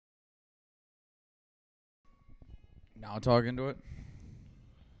Now talking to it.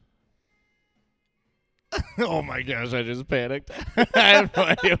 Oh my gosh, I just panicked. I have no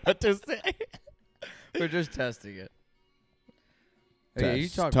idea what to say. We're just testing it. Yeah, you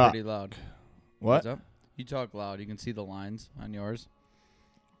Test, talk talk. pretty loud. What? What's up? You talk loud. You can see the lines on yours.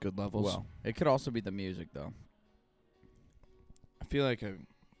 Good levels. Well, it could also be the music, though. I feel like I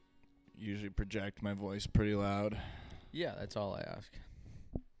usually project my voice pretty loud. Yeah, that's all I ask.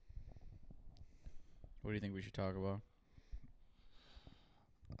 What do you think we should talk about?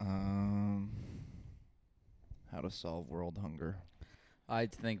 How to solve world hunger. I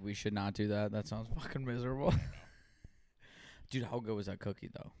think we should not do that. That sounds fucking miserable. Dude, how good was that cookie,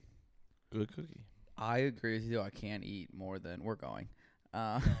 though? Good cookie. I agree with you. I can't eat more than we're going.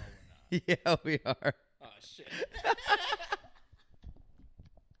 Yeah, we are. Oh, shit.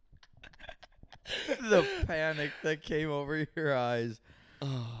 The panic that came over your eyes.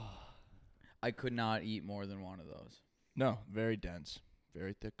 I could not eat more than one of those. No, very dense.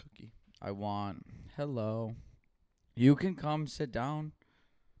 Very thick cookie. I want... Hello. You can come sit down.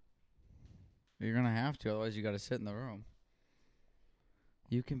 You're going to have to. Otherwise, you got to sit in the room.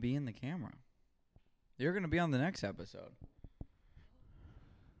 You can be in the camera. You're going to be on the next episode.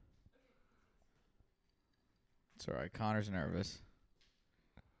 It's all right. Connor's nervous.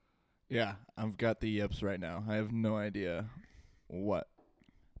 Yeah, I've got the yips right now. I have no idea what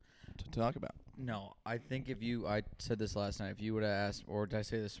to talk about. No, I think I said this last night. If you would have asked, or did I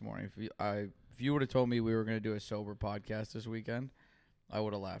say this morning? If you would have told me we were going to do a sober podcast this weekend, I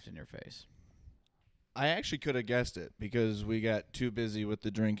would have laughed in your face. I actually could have guessed it because we got too busy with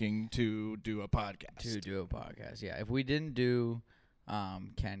the drinking to do a podcast. Yeah. If we didn't do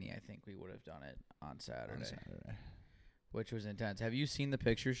Kenny, I think we would have done it on Saturday, which was intense. Have you seen the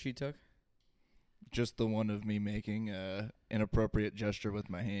pictures she took? Just the one of me making an inappropriate gesture with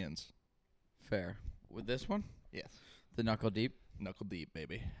my hands. Fair. With this one? Yes. The knuckle deep? Knuckle deep,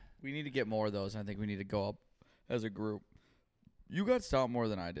 baby. We need to get more of those. I think we need to go up as a group. You got stopped more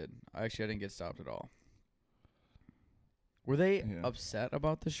than I did. I didn't get stopped at all. Were they upset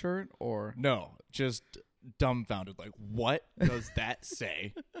about the shirt or? No, just dumbfounded. Like, what does that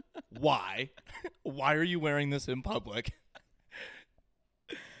say? Why? Why are you wearing this in public?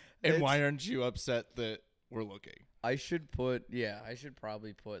 And why aren't you upset that we're looking? I should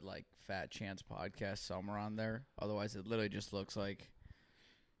probably put like Fat Chance Podcast somewhere on there. Otherwise, it literally just looks like,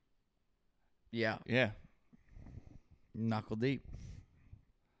 yeah, knuckle deep.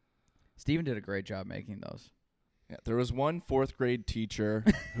 Steven did a great job making those. Yeah, there was one 4th grade teacher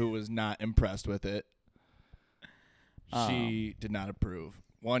who was not impressed with it. She did not approve.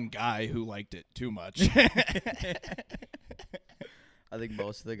 One guy who liked it too much. I think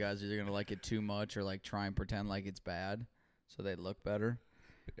most of the guys are either going to like it too much or like try and pretend like it's bad so they look better.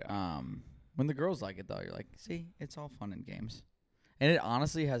 Yeah. When the girls like it, though, you're like, see, it's all fun and games. And it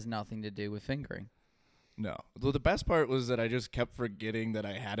honestly has nothing to do with fingering. No. Well, the best part was that I just kept forgetting that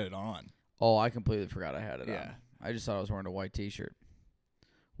I had it on. Oh, I completely forgot I had it on. Yeah. I just thought I was wearing a white T-shirt.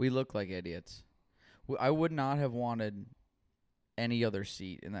 We look like idiots. I would not have wanted any other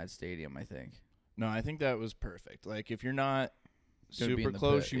seat in that stadium, I think. No, I think that was perfect. Like, if you're not Gonna be super in the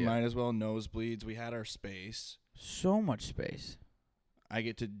close, pit, you yeah. might as well nosebleeds. We had our space. So much space. I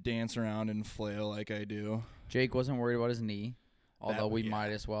get to dance around and flail like I do. Jake wasn't worried about his knee, although we yeah.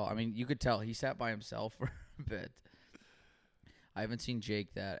 might as well. I mean, you could tell he sat by himself for a bit. I haven't seen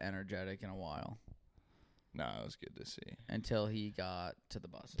Jake that energetic in a while. No, it was good to see. Until he got to the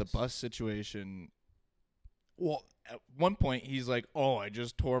buses. The bus situation. Well, at one point, he's like, oh, I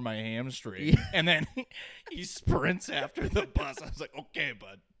just tore my hamstring. Yeah. And then he sprints after the bus. I was like, okay,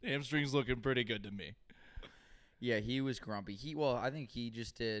 bud. Hamstring's looking pretty good to me. Yeah, he was grumpy. I think he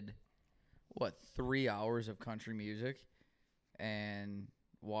just did, 3 hours of country music and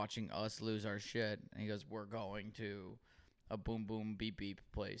watching us lose our shit. And he goes, we're going to a boom, boom, beep, beep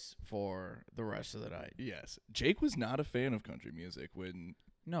place for the rest of the night. Yes. Jake was not a fan of country music when...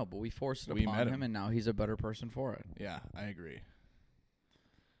 No, but we forced it We upon met him, him. and now he's a better person for it. Yeah, I agree.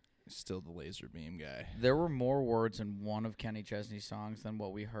 Still the laser beam guy. There were more words in one of Kenny Chesney's songs than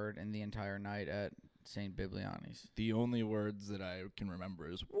what we heard in the entire night at St. Bibliani's. The only words that I can remember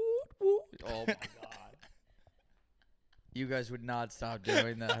is woot, woot. Oh, my God. You guys would not stop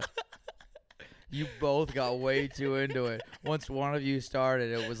doing that. You both got way too into it. Once one of you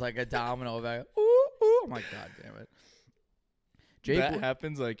started, it was like a domino effect. Ooh, ooh. Oh, my God damn it. Jake that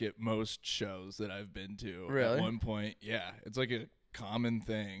happens like at most shows that I've been to. Really? At one point, yeah. It's like a common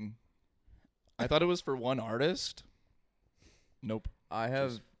thing. I thought it was for one artist. Nope.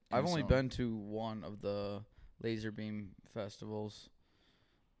 I've only song. been to one of the laser beam festivals,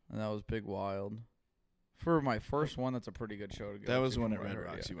 and that was Big Wild For my first one, that's a pretty good show to go. That was to one from at what I Red heard,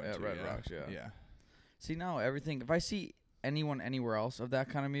 Rocks yeah. you went to. Red yeah. Rocks, yeah. Yeah. See, now everything. If I see anyone anywhere else of that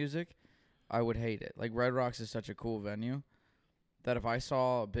kind of music, I would hate it. Like Red Rocks is such a cool venue that if I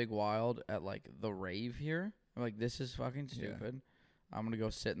saw Big Wild at like the rave here, I'm like, this is fucking Yeah. stupid. I'm gonna go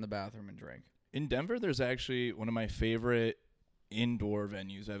sit in the bathroom and drink. In Denver, there's actually one of my favorite indoor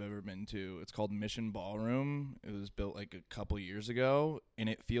venues I've ever been to. It's called Mission Ballroom. It was built like a couple years ago, and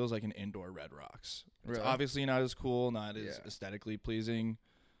it feels like an indoor Red Rocks. It's Really? obviously not as cool, not as Yeah. aesthetically pleasing.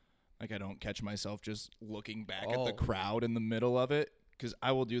 Like, I don't catch myself just looking back at Oh. the crowd in the middle of it, because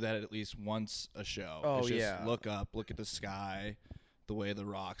I will do that at least once a show. Oh, It's just yeah. look up, look at the sky, the way the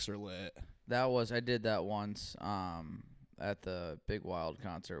rocks are lit. I did that once at the Big Wild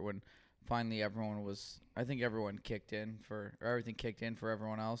concert when finally I think everyone kicked in or everything kicked in for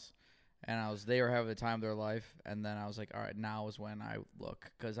everyone else. And they were having the time of their life. And then I was like, all right, now is when I look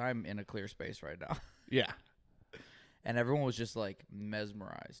because I'm in a clear space right now. Yeah. And everyone was just like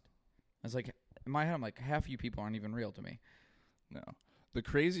mesmerized. I was like, in my head, I'm like, half you people aren't even real to me. No. The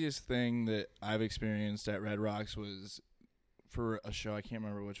craziest thing that I've experienced at Red Rocks was for a show, I can't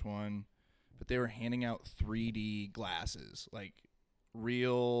remember which one, but they were handing out 3D glasses, like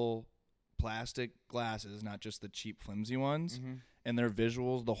real plastic glasses, not just the cheap flimsy ones. Mm-hmm. And their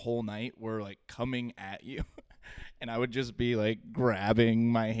visuals the whole night were like coming at you. And I would just be like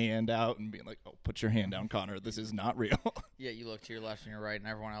grabbing my hand out and being like, oh, put your hand down, Connor. This is not real. Yeah, you look to your left and your right, and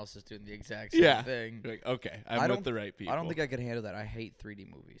everyone else is doing the exact same Yeah. thing. You're like, okay, I I'm don't- with the right people. I don't think I could handle that. I hate 3D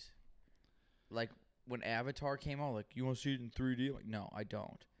movies. Like, when Avatar came out, like, you want to see it in 3D? I'm like, no, I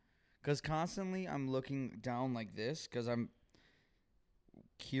don't. Because constantly I'm looking down like this because I'm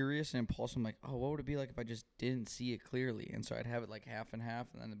curious and impulsive. I'm like, oh, what would it be like if I just didn't see it clearly? And so I'd have it like half and half,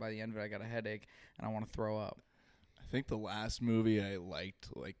 and then by the end of it, I got a headache, and I want to throw up. I think the last movie I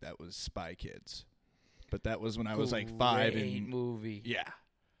liked like that was Spy Kids. But that was when I was like 5 Great and movie. yeah.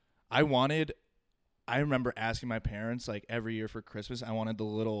 I remember asking my parents like every year for Christmas, I wanted the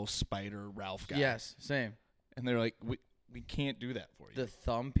little spider Ralph guy. Yes, same. And they're like, we can't do that for you. The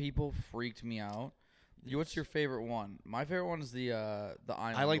thumb people freaked me out. What's your favorite one? My favorite one is the island.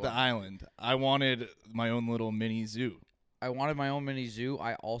 I like the one. island. I wanted my own little mini zoo. I wanted my own mini zoo.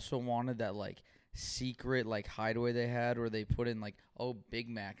 I also wanted that like secret like hideaway they had where they put in like Big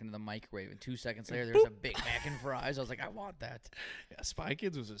Mac into the microwave and 2 seconds later there's a Big Mac and fries. I was like, I want that. Yeah, Spy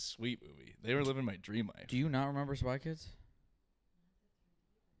Kids was a sweet movie. They were living my dream life. Do you not remember Spy Kids?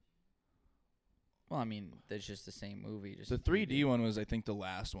 Well, I mean, it's just the same movie. Just The in 3D one was, I think, the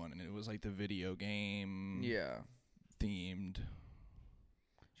last one, and it was like the video game Yeah. themed. Did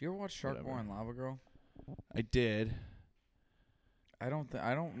you ever watch Shark Boy Whatever. and Lava Girl? I did. I don't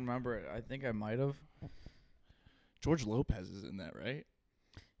remember it. I think I might have. George Lopez is in that, right?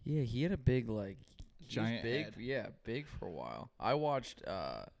 Yeah, he had a big like he was Giant big. head. Yeah, big for a while. I watched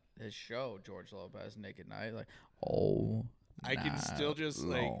his show George Lopez Naked Night. Like, I can still just,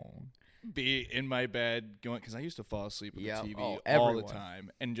 like, be in my bed going, because I used to fall asleep with Yeah, the TV oh, all the everyone.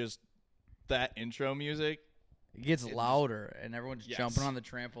 time, and just that intro music. it gets It's- louder, and everyone's Yes. jumping on the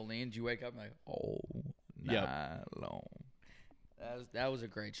trampolines. You wake up and like, Yep. no. That was a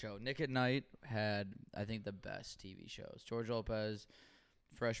great show. Nick at Night had, I think, the best TV shows. George Lopez,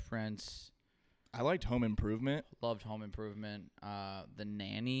 Fresh Prince, I liked Home Improvement. loved Home Improvement, The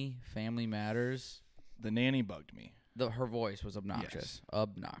Nanny, Family Matters. The Nanny bugged me. Her voice was obnoxious.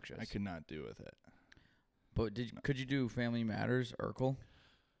 Obnoxious. I could not do with it. But could you do Family Matters, Urkel?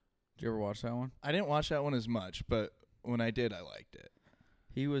 Did you ever watch that one? I didn't watch that one as much, but when I did, I liked it.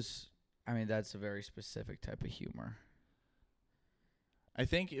 That's a very specific type of humor. I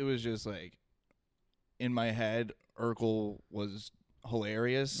think it was just like, in my head, Urkel was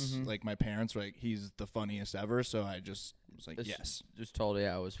hilarious. Mhm. Like, my parents were like, he's the funniest ever, so I just was like, It's yes. Just told you,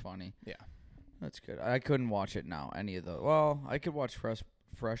 it was funny. Yeah. That's good. I couldn't watch it now, any of those. Well, I could watch Fresh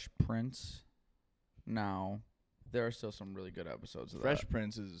Prince now. There are still some really good episodes of Fresh that.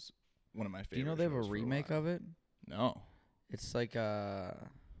 Prince is one of my favorite. Do you know they have a shows for remake while. of it? No. It's like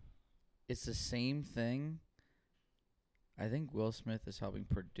it's the same thing. I think Will Smith is helping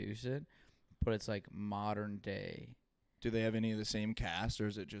produce it, but it's like modern day. Do they have any of the same cast, or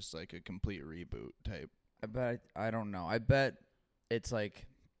is it just like a complete reboot type? I don't know. I bet it's like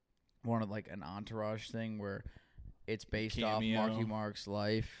one of like an entourage thing where it's based off Cameo. Marky Mark's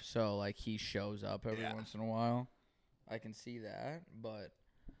life. So like he shows up every Yeah. once in a while. I can see that, but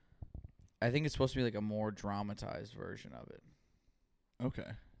I think it's supposed to be like a more dramatized version of it. Okay.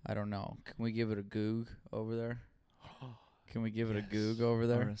 I don't know. Can we give it a goog over there? Can we give it a Yes. goog over Our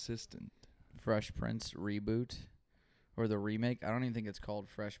there? assistant. Fresh Prince reboot or the remake? I don't even think it's called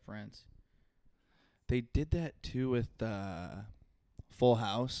Fresh Prince. They did that too with Full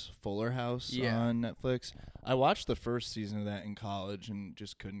House, Fuller House on Netflix. I watched the first season of that in college and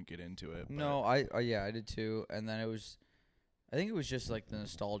just couldn't get into it. No, I did too. And then I think it was just like the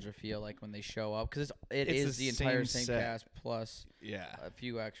nostalgia feel, like when they show up, because it is the entire same cast plus a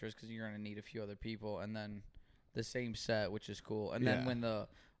few extras, because you're gonna need a few other people, and then the same set, which is cool. And then when the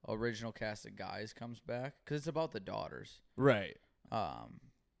original cast of guys comes back, because it's about the daughters, right?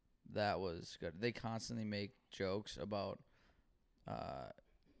 That was good. They constantly make jokes about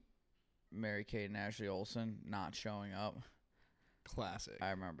Mary-Kate and Ashley Olsen not showing up. Classic.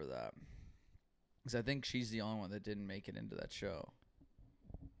 I remember that. Because I think she's the only one that didn't make it into that show.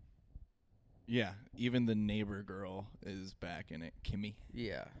 Yeah, even the neighbor girl is back in it, Kimmy.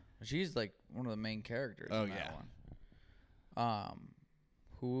 Yeah. She's like one of the main characters in that one.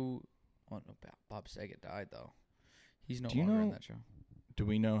 Bob Saget died, though. He's no longer in that show. Do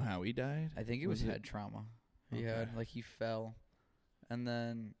we know how he died? I think it was head trauma. He had, like, he fell, and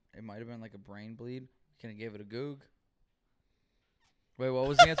then it might have been like a brain bleed. Can I give it a goog? Wait, what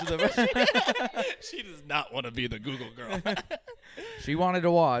was the answer to that? She does not want to be the Google girl. She wanted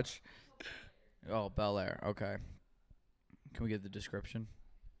to watch. Oh, Bel Air. Okay. Can we get the description?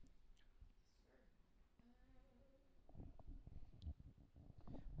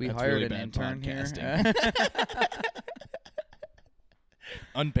 We That's hired really an bad intern podcasting. here.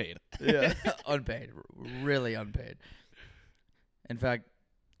 Unpaid. Yeah, unpaid. Really unpaid. In fact,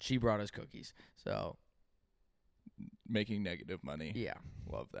 she brought us cookies. So, making negative money. yeah.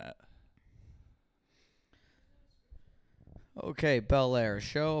 Love that. Okay, Bel Air,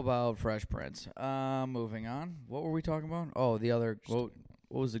 show about Fresh Prince. Moving on. What were we talking about? Oh, the other. What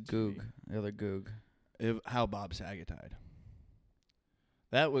was the goog? The other goog. How Bob Saget died.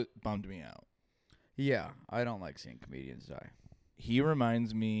 That bummed me out. Yeah, I don't like seeing comedians die. He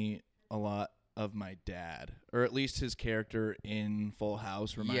reminds me a lot of my dad, or at least his character in Full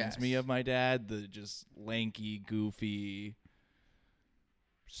House reminds me of my dad. The just lanky, goofy,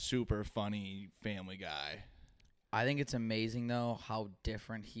 super funny family guy. I think it's amazing, though, how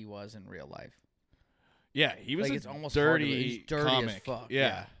different he was in real life. Yeah, he was like, a it's almost dirty, he's dirty comic. as fuck.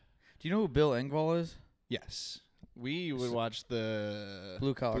 Yeah. Do you know who Bill Engvall is? Yes. We would watch the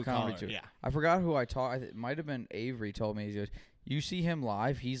Blue Collar Comedy too. Yeah. I forgot who I talked. It might have been Avery told me. He goes, you see him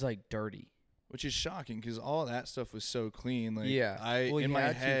live, he's like dirty. Which is shocking because all that stuff was so clean. Like, yeah. In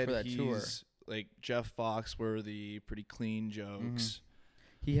my head, for that he's tour. like Jeff Foxworthy, pretty clean jokes. Mm-hmm.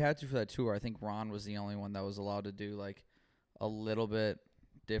 He had to for that tour. I think Ron was the only one that was allowed to do like a little bit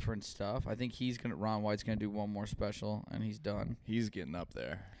different stuff. I think Ron White's gonna do one more special and he's done. He's getting up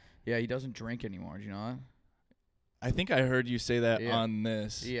there. Yeah, he doesn't drink anymore. Do you know that? I think I heard you say that on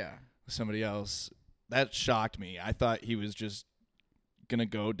this. Yeah. Somebody else. That shocked me. I thought he was just gonna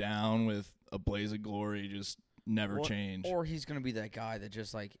go down with a blaze of glory, just never change. Or he's gonna be that guy that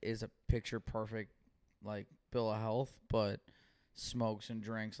just like is a picture perfect like bill of health, but smokes and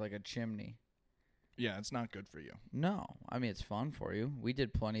drinks like a chimney. Yeah, it's not good for you. No. I mean, it's fun for you. We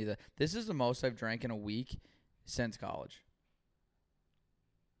did plenty of that. This is the most I've drank in a week since college.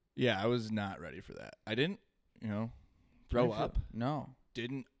 Yeah, I was not ready for that. I didn't, throw up. No.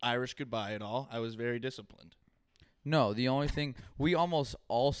 Didn't Irish goodbye at all. I was very disciplined. No, the only thing, we almost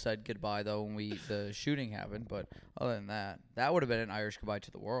all said goodbye, though, when the shooting happened. But other than that would have been an Irish goodbye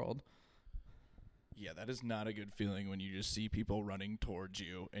to the world. Yeah, that is not a good feeling when you just see people running towards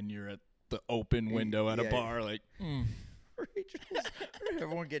you and you're at the open window at a bar, like,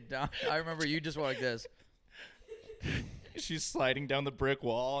 Everyone get down. I remember you just went like this. She's sliding down the brick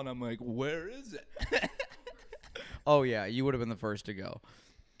wall, and I'm like, where is it? Oh, yeah, you would have been the first to go.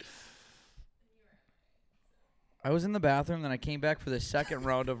 I was in the bathroom, then I came back for the second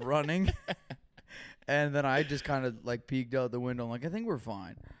round of running, and then I just kind of, like, peeked out the window. I'm like, I think we're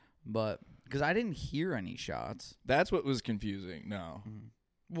fine. But, because I didn't hear any shots. That's what was confusing. No. Mm-hmm.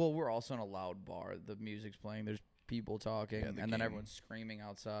 Well, we're also in a loud bar. The music's playing. There's people talking, and then everyone's screaming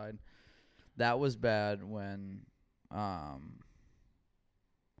outside. That was bad when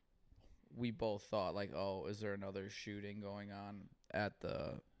we both thought, like, oh, is there another shooting going on at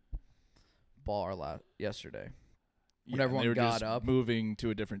the bar yesterday? When everyone they were got just up. moving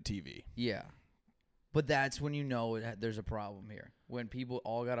to a different TV. Yeah. But that's when you know there's a problem here. When people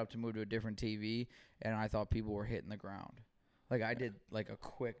all got up to move to a different TV, and I thought people were hitting the ground. Like, I did, like, a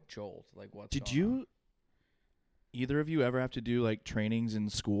quick jolt. Like, what's going on? Either of you ever have to do, like, trainings in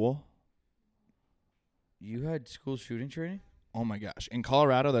school? You had school shooting training? Oh, my gosh. In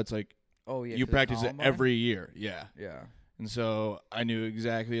Colorado, that's, like, you practice it every year. Yeah. Yeah. And so I knew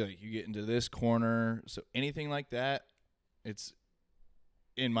exactly, like, you get into this corner. So anything like that, it's,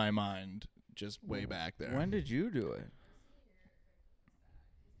 in my mind, just way back there. When did you do it?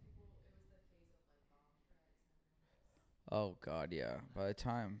 Oh God, yeah. By the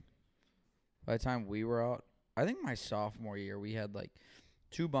time we were out, I think my sophomore year, we had like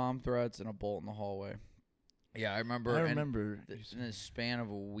 2 bomb threats and a bolt in the hallway. Yeah, I remember. I remember in the span of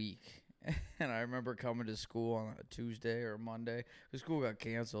a week. And I remember coming to school on a Tuesday or a Monday. The school got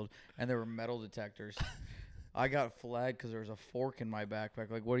canceled, and there were metal detectors. I got flagged because there was a fork in my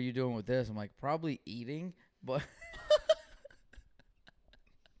backpack. Like, what are you doing with this? I'm like, probably eating, but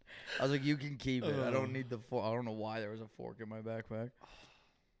I was like, you can keep it. I don't need the fork. I don't know why there was a fork in my backpack.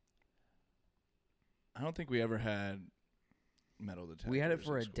 I don't think we ever had metal detectors. We had it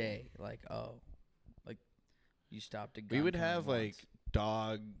for in a school. day. Like you stopped a gun. We would coming have once. like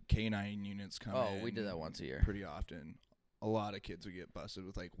dog canine units come in. Oh, we did that once a year. Pretty often. A lot of kids would get busted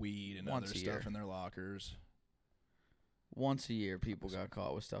with like weed and Once other a stuff year. in their lockers. Once a year, people got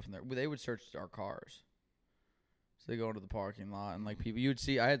caught with stuff in there. They would search our cars. So they go into the parking lot and like people, you would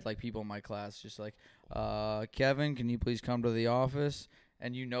see. I had like people in my class just like, Kevin, can you please come to the office?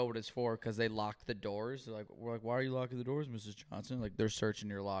 And you know what it's for because they locked the doors. They're like, we're like, why are you locking the doors, Mrs. Johnson? Like they're searching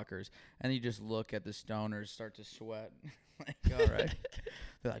your lockers, and you just look at the stoners start to sweat. Like, all right.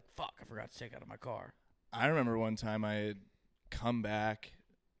 They're like, fuck, I forgot to take out of my car. I remember one time I had come back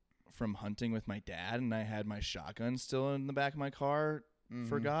from hunting with my dad, and I had my shotgun still in the back of my car.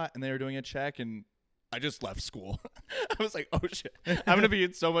 Forgot, and they were doing a check, and I just left school. I was like, oh shit, I'm gonna be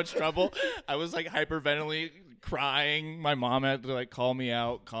in so much trouble. I was like hyperventilating, crying. My mom had to like call me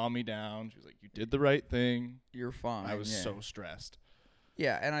out, calm me down. She was like, you did the right thing. You're fine. I was yeah. so stressed.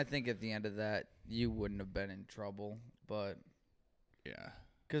 Yeah, and I think at the end of that, you wouldn't have been in trouble, but Yeah.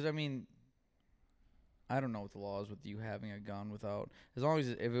 because I mean, I don't know what the law is with you having a gun without, as long as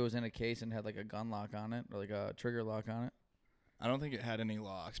if it was in a case and had like a gun lock on it or like a trigger lock on it. I don't think it had any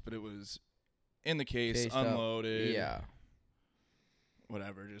locks, but it was in the case, Cased up. unloaded. Yeah.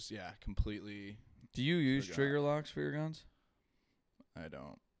 Whatever. Just, yeah, completely. Do you use Forgot. trigger locks for your guns? I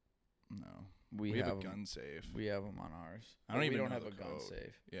don't. No. We have a 'em. gun safe. We have them on ours. I don't But even we don't know have the a gun code.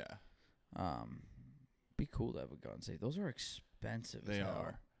 safe. Yeah. Be cool to have a gun safe. Those are expensive. They as hell.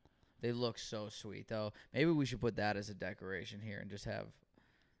 are. They look so sweet though. Maybe we should put that as a decoration here and just have.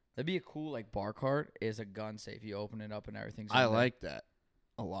 That'd be a cool like bar cart. Is a gun safe. You open it up and everything's. I in there. like that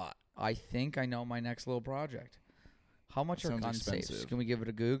a lot. I think I know my next little project. How much are Sounds gun safes? expensive. Can we give it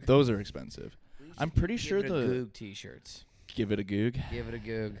a goog? Those are expensive. I'm pretty sure Give it a the goog t-shirts. give it a goog Give it a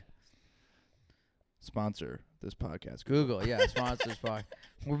goog. sponsor this podcast. Google, yeah, sponsors by.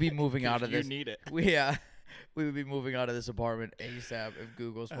 We'll be moving out of this. You need it. We would be moving out of this apartment ASAP if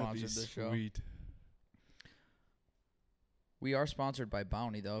Google sponsored this show. Sweet. We are sponsored by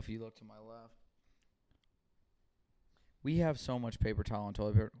Bounty, though, if you look to my left. We have so much paper towel and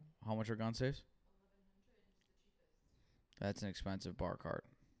toilet paper. How much are gun safes? That's an expensive bar cart.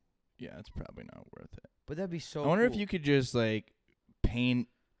 Yeah, it's probably not worth it. But that'd be so I wonder if cool. you could just like paint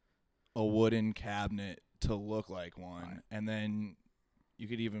a wooden cabinet to look like one, Right. and then you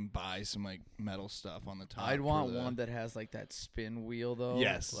could even buy some like metal stuff on the top. I'd for want the- one that has like that spin wheel, though.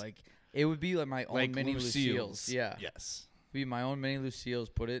 Yes. Like, it would be like my own like mini Lucille's. Lucille's. Yeah. Yes. Be my own mini Lucille's.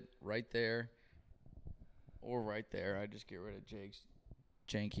 Put it right there. Or right there. I just get rid of Jake's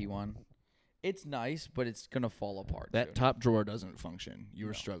janky one. It's nice, but it's going to fall apart. That soon. top drawer doesn't function. You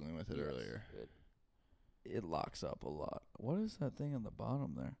were No. struggling with it Yes, earlier. It locks up a lot. What is that thing on the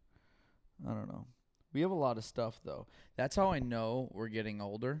bottom there? I don't know. We have a lot of stuff, though. That's how I know we're getting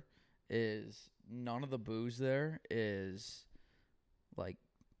older, is none of the booze there is, like,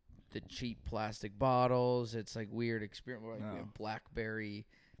 the cheap plastic bottles. It's, like, weird experience. Like, we No. have blackberry,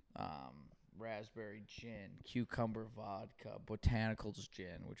 raspberry gin, cucumber vodka, botanicals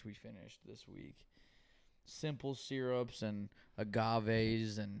gin, which we finished this week. Simple syrups and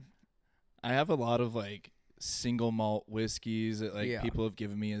agaves and I have a lot of like single malt whiskeys that like Yeah. people have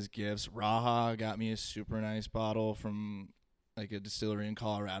given me as gifts. Raha got me a super nice bottle from like a distillery in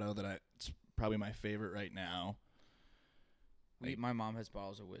Colorado it's probably my favorite right now. my mom has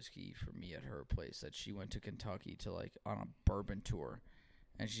bottles of whiskey for me at her place that she went to Kentucky to like on a bourbon tour.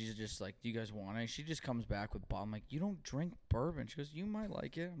 And she's just like, do you guys want it? She just comes back with bottle. I'm like, you don't drink bourbon. She goes, you might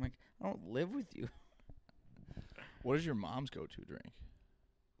like it. I'm like, I don't live with you. What is your mom's go-to drink?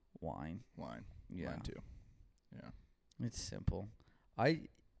 Wine. Wine. Yeah. Mine too. Yeah. It's simple.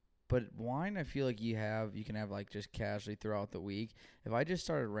 But wine, I feel like you can have like just casually throughout the week. If I just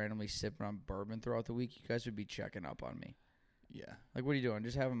started randomly sipping on bourbon throughout the week, you guys would be checking up on me. Yeah. Like, what are you doing?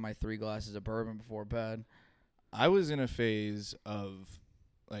 Just having my 3 glasses of bourbon before bed? I was in a phase of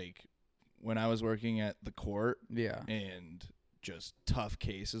like when I was working at the court Yeah. and just tough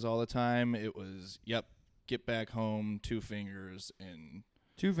cases all the time. It was, get back home, 2 fingers, and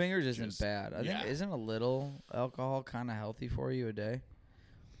 2 fingers isn't bad. I yeah. think isn't a little alcohol kind of healthy for you a day?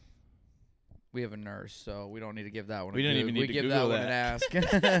 We have a nurse, so we don't need to give that one. We don't even need to give Google that one that.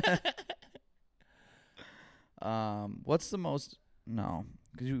 an ask. What's the most? No,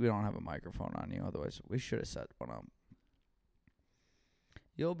 because we don't have a microphone on you. Otherwise, we should have set one up.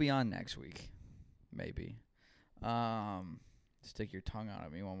 You'll be on next week, maybe. Stick your tongue out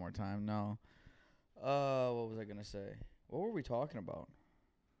at me one more time. No. What was I gonna say? What were we talking about?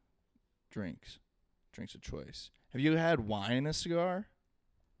 Drinks of choice. Have you had wine in a cigar?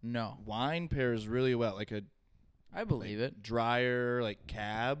 No. Wine pairs really well, like a I believe it. drier, like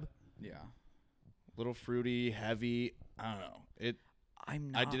cab, Yeah. little fruity, heavy. I don't know.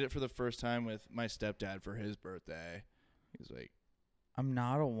 I did it for the first time with my stepdad for his birthday. He was like, I'm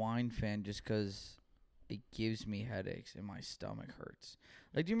not a wine fan just because it gives me headaches and my stomach hurts.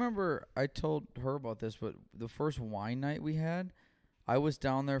 Like, do you remember I told her about this, but the first wine night we had, I was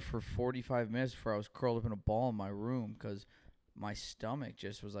down there for 45 minutes before I was curled up in a ball in my room because my stomach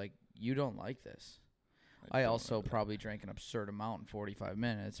just was like, you don't like this. I also probably drank an absurd amount in 45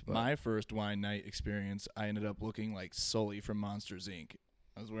 minutes. But my first wine night experience, I ended up looking like Sully from Monsters, Inc.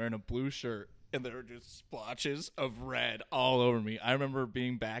 I was wearing a blue shirt, and there were just splotches of red all over me. I remember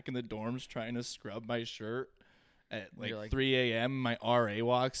being back in the dorms trying to scrub my shirt at like 3 a.m. My RA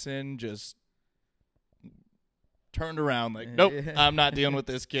walks in, just turned around like, nope, I'm not dealing with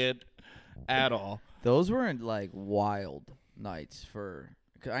this kid at all. Those weren't like wild nights for.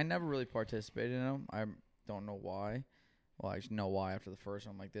 Cause I never really participated in them. I don't know why. Well, I actually know why after the first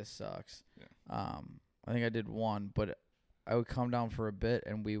one. I'm like, this sucks. Yeah. I think I did one, but I would come down for a bit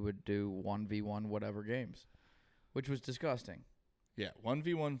and we would do 1v1 whatever games, which was disgusting. Yeah,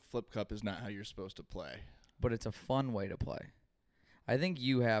 1v1 Flip Cup is not how you're supposed to play. But it's a fun way to play. I think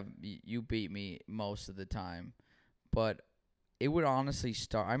you beat me most of the time, but it would honestly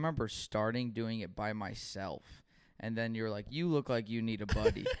start. I remember starting doing it by myself, and then you're like, you look like you need a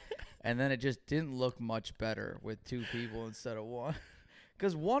buddy. And then it just didn't look much better with 2 people instead of 1.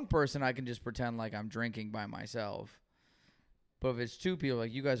 Because 1 person, I can just pretend like I'm drinking by myself. But if it's 2 people,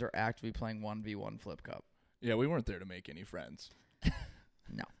 like you guys are actively playing 1v1 Flip Cup. Yeah, we weren't there to make any friends.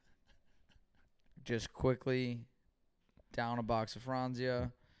 No. Just quickly down a box of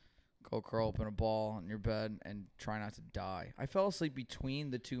Franzia, go curl up in a ball in your bed, and try not to die. I fell asleep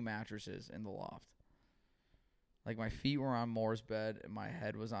between the 2 mattresses in the loft. Like, my feet were on Moore's bed, and my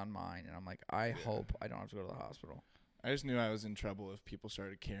head was on mine. And I'm like, I hope I don't have to go to the hospital. I just knew I was in trouble if people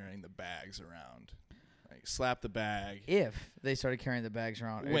started carrying the bags around. Like, slap the bag. If they started carrying the bags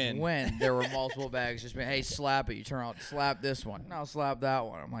around. When there were multiple bags, just being, hey, slap it. You turn out, slap this one. No, slap that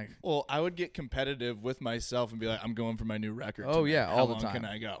one. I'm like. Well, I would get competitive with myself and be like, I'm going for my new record. Oh, tonight. yeah, How all the long time. can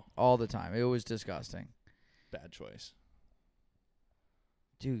I go? All the time. It was disgusting. Bad choice.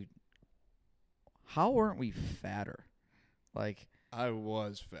 Dude, how weren't we fatter? Like, I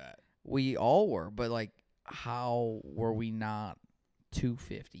was fat. we all were, but like, how were we not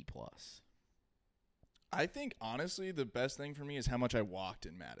 250 plus? I think, honestly, the best thing for me is how much I walked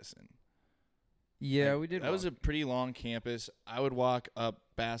in Madison. Yeah, Like, we did. That was a pretty long campus. I would walk up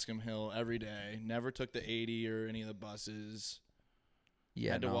Bascom Hill every day. Never took the 80 or any of the buses.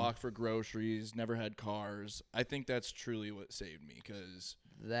 Had to walk for groceries. Never had cars. I think that's truly what saved me because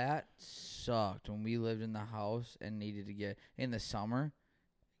That sucked when we lived in the house and needed to get in the summer.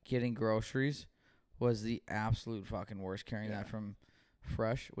 Getting groceries was the absolute fucking worst. Carrying that from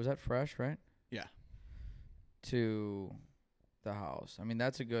Fresh, was that Fresh, right? Yeah. To the house. I mean,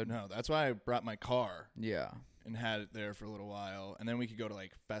 that's a good. No, that's why I brought my car. Yeah. And had it there for a little while, and then we could go to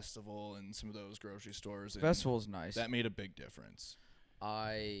like Festival and some of those grocery stores. And Festival's nice. That made a big difference.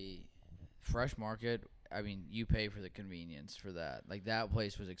 Fresh Market. I mean, you pay for the convenience for that. Like, that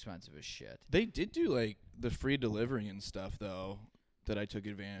place was expensive as shit. They did do like the free delivery and stuff though that I took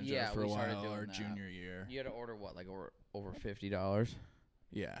advantage of for a while our junior year. You had to order what, like over $50?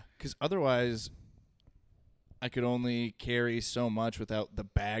 Yeah, because otherwise I could only carry so much without the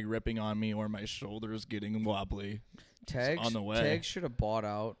bag ripping on me or my shoulders getting wobbly. Tags on the way. Tags should have bought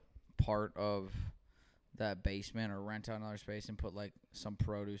out part of that basement or rent out another space and put like some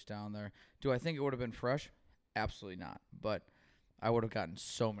produce down there. Do I think it would have been fresh? Absolutely not. But I would have gotten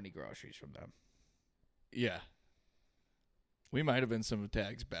so many groceries from them. Yeah. We might have been some of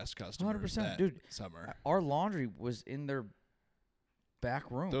Tag's best customers 100%, that dude. summer. Our laundry was in their back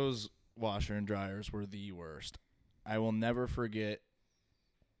room. Those washer and dryers were the worst. I will never forget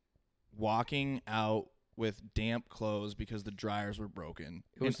walking out with damp clothes because the dryers were broken.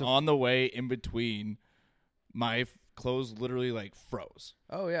 It was on the way in between, my clothes literally like froze.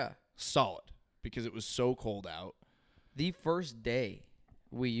 Oh yeah. Solid. Because it was so cold out. The first day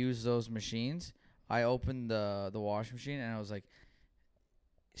we used those machines, I opened the washing machine and I was like,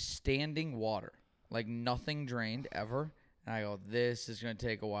 standing water, like nothing drained ever. And I go, this is going to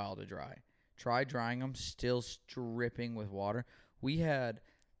take a while to dry. Try drying them, still dripping with water. We had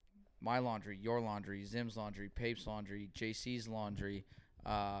my laundry, your laundry, Zim's laundry, Pape's laundry, JC's laundry,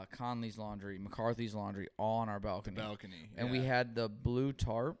 Conley's laundry, McCarthy's laundry, all on our balcony. And we had the blue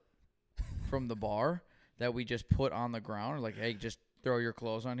tarp from the bar that we just put on the ground. Like, hey, just throw your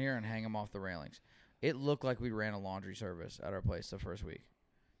clothes on here and hang them off the railings. It looked like we ran a laundry service at our place the first week.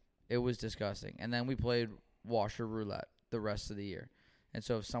 It was disgusting. And then we played washer roulette the rest of the year. And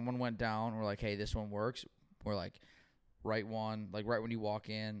so if someone went down, we're like, hey, this one works. We're like, right one, like right when you walk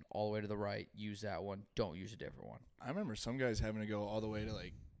in, all the way to the right, use that one. Don't use a different one. I remember some guys having to go all the way to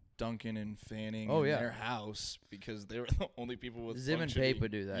like Duncan and Fanning in their house because they were the only people with Zim and Pape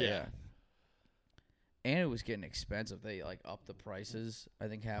would do that, yeah. And it was getting expensive. They like upped the prices, I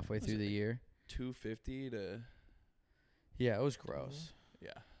think, halfway through the year. $250 to... Yeah, it was gross.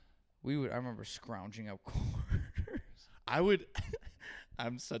 Yeah. I remember scrounging up quarters.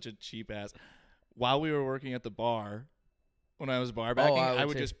 I'm such a cheap ass. While we were working at the bar, when I was bar backing, I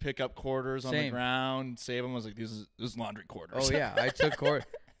would just pick up quarters on the ground, save them. I was like, this is laundry quarters. Oh, yeah. I took quarters.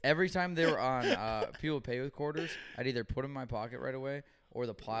 Every time they were on, people would pay with quarters, I'd either put them in my pocket right away or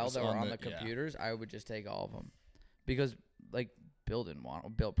the pile that were on the computers, I would just take all of them. Because, like, Bill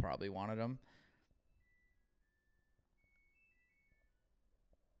probably wanted them.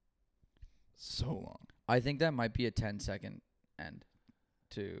 So long. I think that might be a 10-second end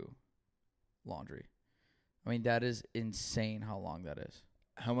to laundry. I mean, that is insane how long that is.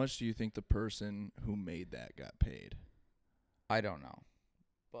 How much do you think the person who made that got paid? I don't know.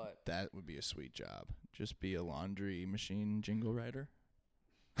 But that would be a sweet job. Just be a laundry machine jingle writer.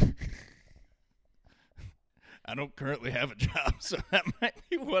 I don't currently have a job, so that might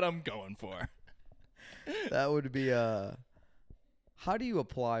be what I'm going for. That would be how do you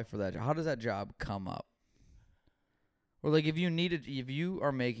apply for that? How does that job come up? Or like if you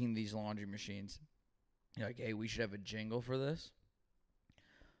are making these laundry machines, you're like, hey, we should have a jingle for this.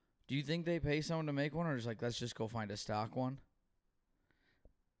 Do you think they pay someone to make one, or just like, let's just go find a stock one?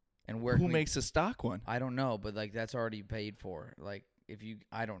 And who makes a stock one? I don't know, but like that's already paid for. Like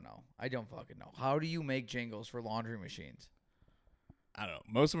I don't know. I don't fucking know. How do you make jingles for laundry machines? I don't know.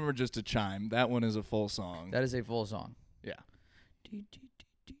 Most of them are just a chime. That one is a full song. That is a full song. Yeah.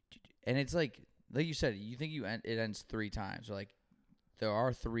 And it's like you said, you think it ends 3 times. Or like there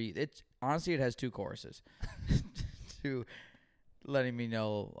are 3. It's honestly, it has 2 choruses to letting me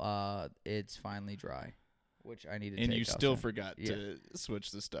know it's finally dry, which I need to. And you still forgot to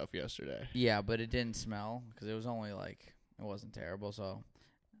switch the stuff yesterday. Yeah, but it didn't smell because it was only like it wasn't terrible. So,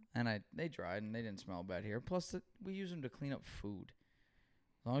 and they dried and they didn't smell bad here. Plus, we use them to clean up food.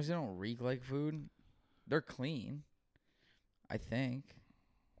 As long as they don't reek like food, they're clean. I think.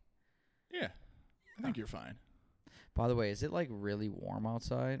 Yeah. I think you're fine. By the way, is it like really warm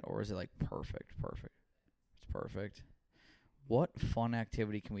outside or is it like perfect? Perfect. It's perfect. What fun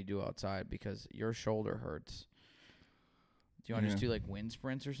activity can we do outside? Because your shoulder hurts. Do you want to just do like wind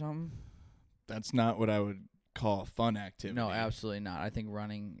sprints or something? That's not what I would call a fun activity. No, absolutely not. I think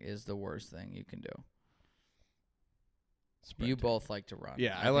running is the worst thing you can do. Sprinting. You both like to run.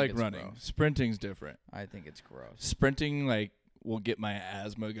 Yeah, I like running. Gross. Sprinting's different. I think it's gross. Sprinting, like, will get my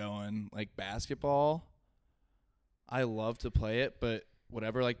asthma going. Like, basketball, I love to play it, but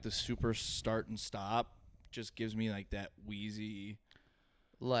whatever, like, the super start and stop just gives me, like, that wheezy,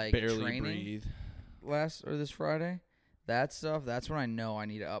 like, barely breathe. This Friday, that stuff, that's when I know I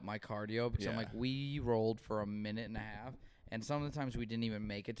need to up my cardio because I'm like, we rolled for a minute and a half, and some of the times we didn't even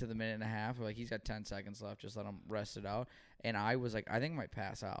make it to the minute and a half. We're like, he's got 10 seconds left, just let him rest it out. And I was like, I think I might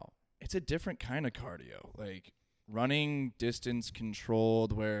pass out. It's a different kind of cardio. Like, running distance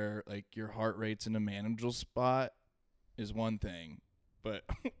controlled where, like, your heart rate's in a manageable spot is one thing. But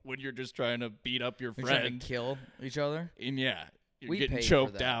when you're just trying to beat up your friend. Trying to kill each other? And, you're getting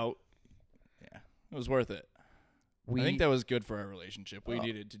choked out. Yeah, it was worth it. I think that was good for our relationship. We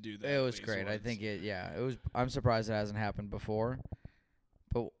needed to do that. It was great. I think it was. I'm surprised it hasn't happened before.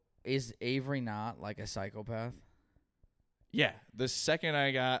 But is Avery not like a psychopath? Yeah. The second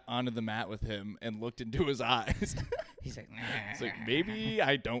I got onto the mat with him and looked into his eyes, he's like, it's like, maybe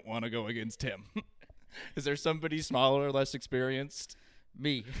I don't want to go against him. Is there somebody smaller or less experienced?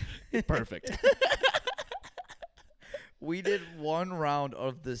 Me. Perfect. We did 1 round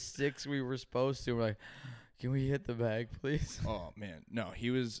of the 6 we were supposed to. We're like, can we hit the bag, please? Oh, man. No, when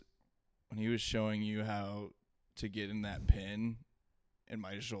he was showing you how to get in that pin, and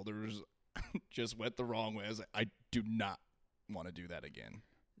my shoulders just went the wrong way. I was like, I do not want to do that again.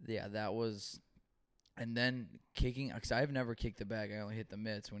 Yeah, that was. And then kicking, because I've never kicked the bag. I only hit the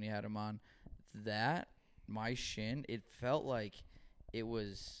mitts when you had them on. That, my shin, it felt like it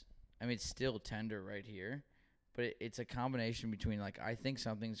was, I mean, it's still tender right here, but it's a combination between, like, I think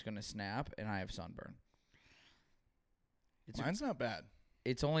something's going to snap and I have sunburn. Mine's not bad.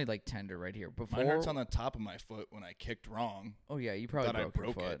 It's only, like, tender right here. Mine hurts on the top of my foot when I kicked wrong. Oh, yeah, you probably Thought I broke your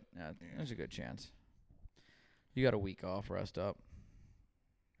broke foot. it. Yeah, Yeah. there's a good chance. You got a week off, rest up.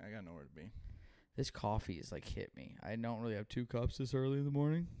 I got nowhere to be. This coffee is, like, hit me. I don't really have 2 cups this early in the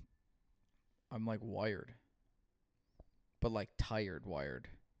morning. I'm, like, wired. But, like, tired wired.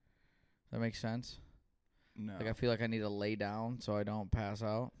 Does that make sense? No. Like, I feel like I need to lay down so I don't pass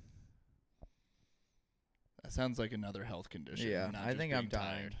out. That sounds like another health condition. Yeah, not I just think I'm being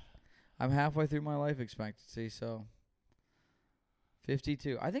dying. tired. I'm halfway through my life expectancy, so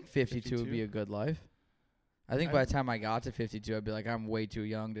 52. I think 52 would be 52? a good life. I think by the time I got to 52, I'd be like, I'm way too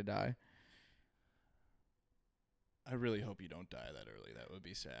young to die. I really hope you don't die that early. That would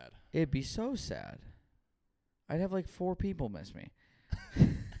be sad. It'd be so sad. I'd have like 4 people miss me.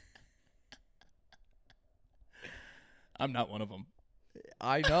 I'm not one of them.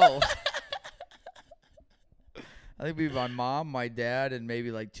 I know. I think it'd be my mom, my dad, and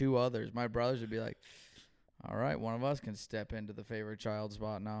maybe like 2 others. My brothers would be like, all right, one of us can step into the favorite child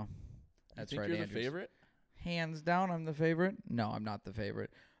spot now. That's you think right, you're Andrews. the favorite? Hands down, I'm the favorite. No, I'm not the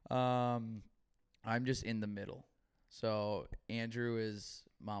favorite. I'm just in the middle. So Andrew is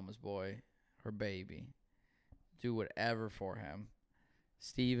mama's boy, her baby. Do whatever for him.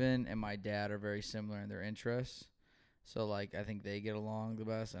 Steven and my dad are very similar in their interests. So, like, I think they get along the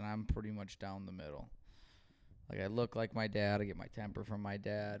best, and I'm pretty much down the middle. Like, I look like my dad. I get my temper from my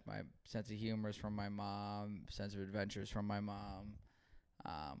dad. My sense of humor is from my mom. Sense of adventure is from my mom.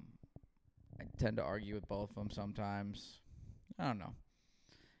 I tend to argue with both of them sometimes. I don't know.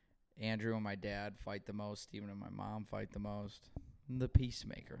 Andrew and my dad fight the most. Steven and my mom fight the most. I'm the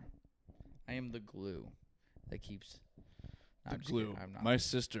peacemaker. I am the glue that keeps... The glue. I'm not. My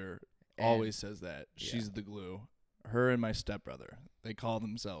sister always says that. She's the glue. Her and my stepbrother, they call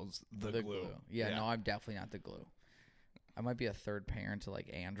themselves the glue. Yeah, no, I'm definitely not the glue. I might be a third parent to, like,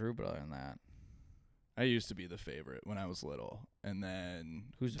 Andrew, but other than that... I used to be the favorite when I was little, and then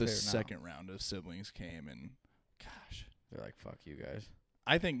Who's the the favorite now? second round of siblings came, and gosh, They're like, fuck you guys.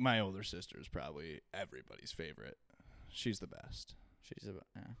 I think my older sister is probably everybody's favorite. She's the best. She's a...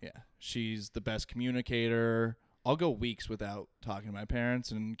 Yeah, she's the best communicator. I'll go weeks without talking to my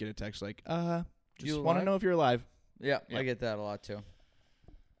parents and get a text like, just You want to alive? know if you're alive. Yeah, Yeah. I get that a lot, too.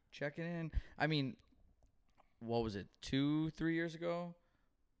 Checking in. I mean, what was it, 2-3 years ago?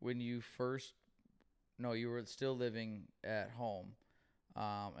 When you first... No, you were still living at home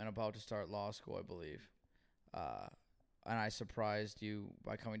and about to start law school, I believe. And I surprised you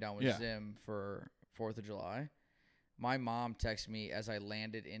by coming down with Zim for 4th of July. My mom texted me as I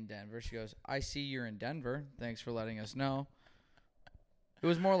landed in Denver. She goes, I see you're in Denver. Thanks for letting us know. It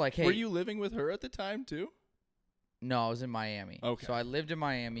was more like, hey. Were you living with her at the time, too? No, I was in Miami. Okay. So I lived in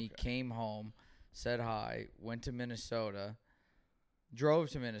Miami, came home, said hi, went to Minnesota,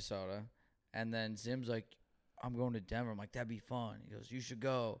 drove to Minnesota, and then Zim's like, I'm going to Denver. I'm like, that'd be fun. He goes, you should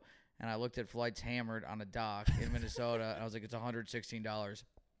go. And I looked at flights hammered on a dock in Minnesota, and I was like, it's $116.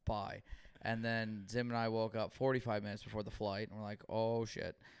 Bye. And then Zim and I woke up 45 minutes before the flight, and we're like, oh,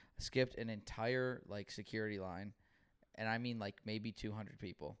 shit. I skipped an entire, like, security line. And I mean, like, maybe 200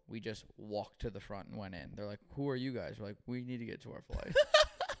 people. We just walked to the front and went in. They're like, who are you guys? We're like, we need to get to our flight.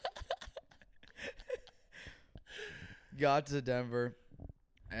 Got to Denver,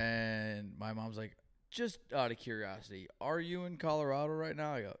 and my mom's like, just out of curiosity, are you in Colorado right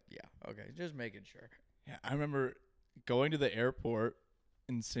now? I go, yeah, okay, just making sure. Yeah, I remember going to the airport,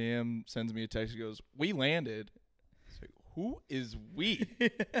 and Sam sends me a text. He goes, we landed. It's like, who is we?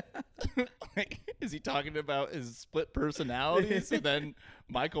 Like, is he talking about his split personalities? And then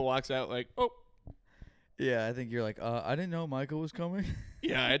Michael walks out like, oh. Yeah, I think you're like, I didn't know Michael was coming.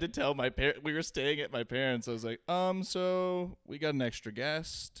 Yeah, I had to tell my parents. We were staying at my parents'. I was like, so we got an extra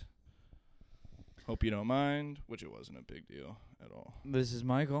guest. Hope you don't mind, which it wasn't a big deal at all. This is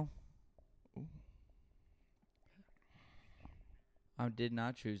Michael. Ooh. I did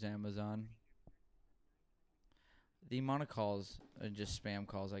not choose Amazon. The amount of calls and just spam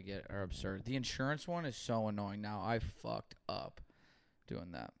calls I get are absurd. The insurance one is so annoying now. I fucked up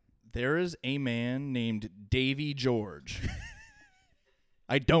doing that. There is a man named Davy George.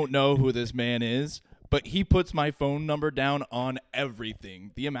 I don't know who this man is, but he puts my phone number down on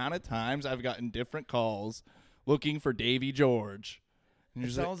everything. The amount of times I've gotten different calls, looking for Davy George. And It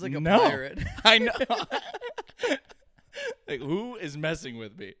you're just sounds like a no. pirate. I know. Like, who is messing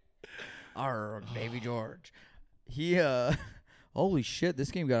with me? Arr, Davy George. He holy shit,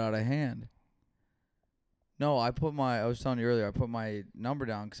 this game got out of hand. No, I was telling you earlier, I put my number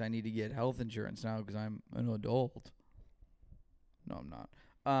down because I need to get health insurance now because I'm an adult. No, I'm not.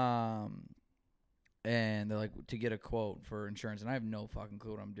 And they're like, to get a quote for insurance, and I have no fucking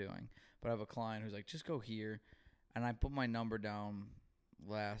clue what I'm doing. But I have a client who's like, just go here. And I put my number down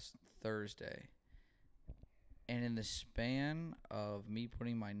last Thursday. And in the span of me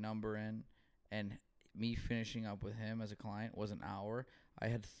putting my number in and me finishing up with him as a client was an hour, I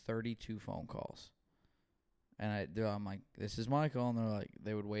had 32 phone calls. And I'm like, this is Michael. And they're like,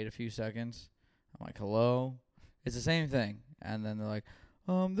 they would wait a few seconds. I'm like, hello? It's the same thing. And then they're like,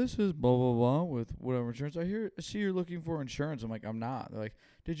 this is blah, blah, blah with whatever insurance. I see you're looking for insurance. I'm like, I'm not. They're like,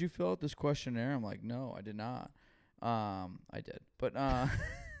 did you fill out this questionnaire? I'm like, no, I did not. I did. But they're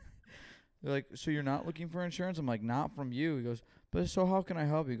like, so you're not looking for insurance? I'm like, not from you. He goes, but so how can I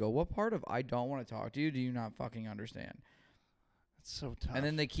help you? Go, what part of I don't want to talk to you do you not fucking understand? It's so tough. And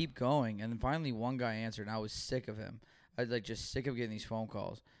then they keep going. And then finally one guy answered, and I was sick of him. I was like just sick of getting these phone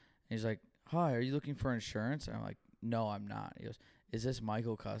calls. And he's like, hi, are you looking for insurance? And I'm like, no, I'm not. He goes, is this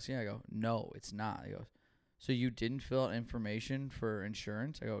Michael Cussy? I go, no, it's not. He goes, so you didn't fill out information for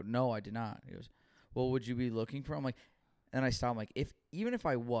insurance? I go, no, I did not. He goes, well, would you be looking for? I'm like, and I stopped. I'm like, even if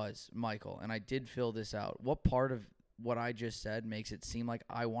I was Michael and I did fill this out, what part of what I just said makes it seem like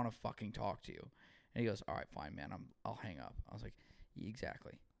I want to fucking talk to you? And he goes, all right, fine, man. I'll hang up. I was like,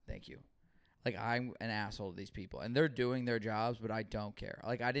 exactly. Thank you. Like, I'm an asshole to these people. And they're doing their jobs, but I don't care.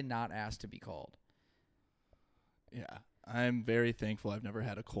 Like, I did not ask to be called. Yeah. I'm very thankful I've never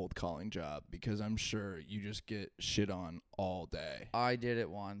had a cold calling job because I'm sure you just get shit on all day. I did it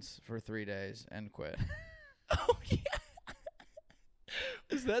once for 3 days and quit. Oh, yeah.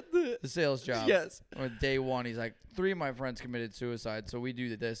 Is that the sales job? Yes. Or day one, he's like, 3 of my friends committed suicide, so we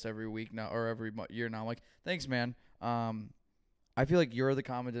do this every week now or every year now. I'm like, thanks, man. I feel like you're the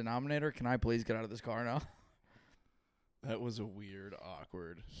common denominator. Can I please get out of this car now? That was a weird,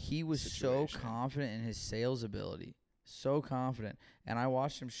 awkward He was situation. so confident in his sales ability. So confident. And I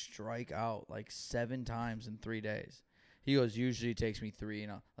watched him strike out like 7 times in 3 days. He goes, usually it takes me 3,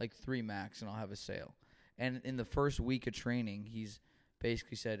 like 3 max, and I'll have a sale. And in the first week of training, he's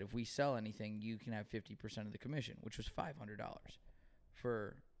basically said, if we sell anything, you can have 50% of the commission, which was $500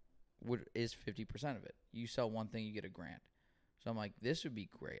 for what is 50% of it. You sell one thing, you get $1,000. So I'm like, this would be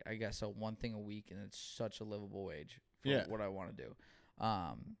great. I guess sell one thing a week, and it's such a livable wage for what I want to do.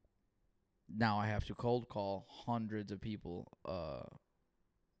 Now I have to cold call hundreds of people a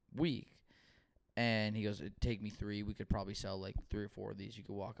week. And he goes, it'd take me 3. We could probably sell like 3 or 4 of these. You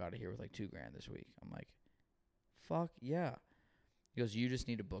could walk out of here with like $2,000 this week. I'm like, fuck yeah. He goes, you just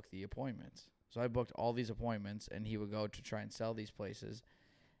need to book the appointments. So I booked all these appointments, and he would go to try and sell these places.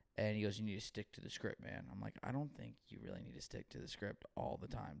 And he goes, you need to stick to the script, man. I'm like, I don't think you really need to stick to the script all the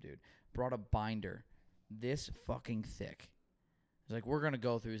time, dude. Brought a binder this fucking thick. He's like, we're going to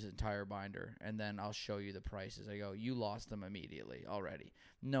go through his entire binder, and then I'll show you the prices. I go, you lost them immediately already.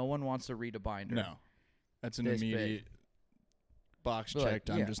 No one wants to read a binder. No. That's an this immediate box But, checked.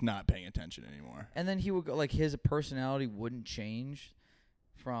 like, yeah. I'm just not paying attention anymore. And then he would go, like, his personality wouldn't change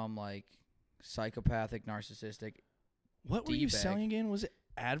from, like, psychopathic, narcissistic. What were you D-bag. selling again? Was it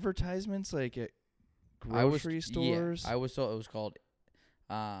advertisements like at grocery stores? Yeah, I was told it was called,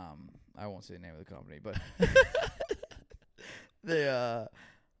 I won't say the name of the company, but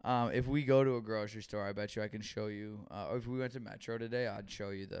if we go to a grocery store, I bet you I can show you, or if we went to Metro today, I'd show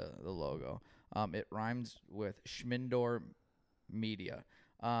you the logo. It rhymes with Schmindor Media.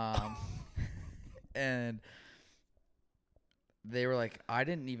 And they were like, I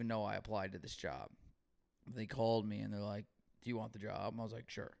didn't even know I applied to this job. They called me and they're like, do you want the job? And I was like,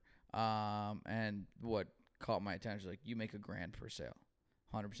 sure. And what caught my attention was like, you make $1,000 per sale,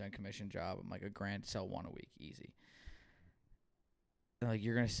 100% commission job. I'm like, $1,000, sell 1 a week, easy. And like,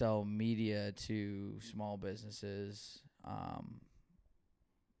 you're gonna sell media to small businesses,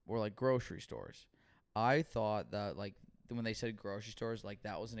 or like grocery stores. I thought that like when they said grocery stores, like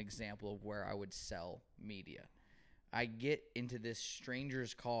that was an example of where I would sell media. I get into this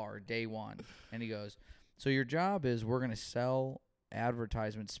stranger's car day one, and he goes, so your job is we're going to sell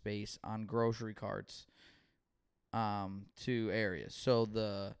advertisement space on grocery carts to areas. So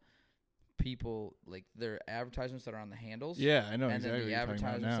the people, like, their advertisements that are on the handles. Yeah, I know and exactly then the what you're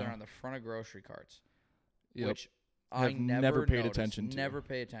talking about advertisements that now. are on the front of grocery carts. Yep. Which Have I never paid noticed, attention to. Never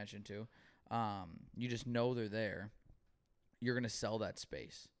pay attention to. You just know they're there. You're going to sell that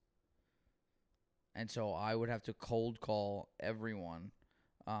space. And so I would have to cold call everyone,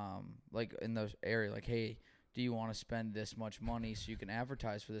 like in the area, like, hey, do you want to spend this much money so you can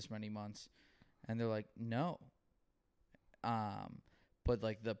advertise for this many months? And they're like, no. But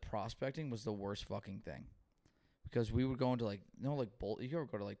like the prospecting was the worst fucking thing, because we would go into like, you ever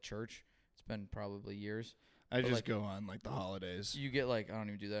go to like church? It's been probably years. I just like, go on like the holidays. You get like, I don't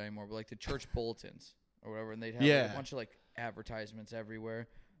even do that anymore, but like the church bulletins or whatever, and they'd have like, a bunch of like advertisements everywhere.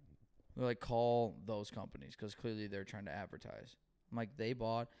 We like call those companies because clearly they're trying to advertise. I'm like, they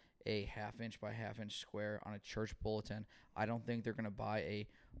bought a 1/2 inch by 1/2 inch square on a church bulletin. I don't think they're gonna buy a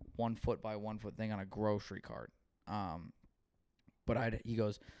 1 foot by 1 foot thing on a grocery cart. But he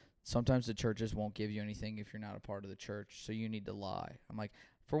goes, sometimes the churches won't give you anything if you're not a part of the church, so you need to lie. I'm like,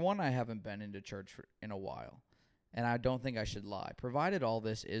 for one, I haven't been into church in a while, and I don't think I should lie. Provided all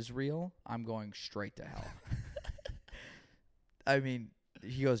this is real, I'm going straight to hell. I mean,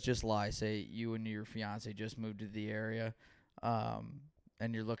 he goes, just lie. Say you and your fiance just moved to the area,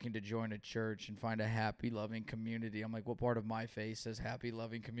 and you're looking to join a church and find a happy, loving community. I'm like, what part of my face says happy,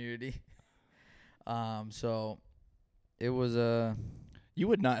 loving community? So it was You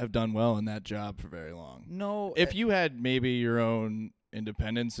would not have done well in that job for very long. No. If you had maybe your own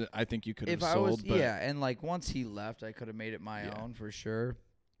independence, I think you could have sold. Yeah, and like once he left, I could have made it my own for sure.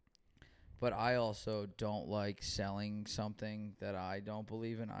 But I also don't like selling something that I don't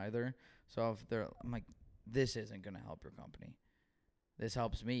believe in either. So I'm like, this isn't going to help your company. This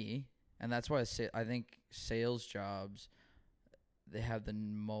helps me. And that's why I think sales jobs, they have the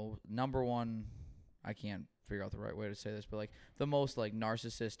number one, I can't figure out the right way to say this, but like the most like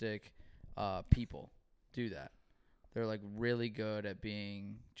narcissistic people do that. They're like really good at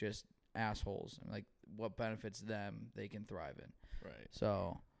being just assholes, and like what benefits them they can thrive in. Right.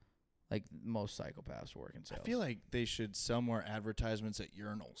 So like most psychopaths work in sales. I feel like they should sell more advertisements at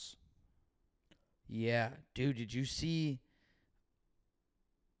urinals. Yeah, dude, did you see,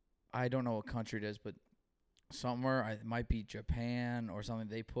 I don't know what country it is, but somewhere, it might be Japan or something,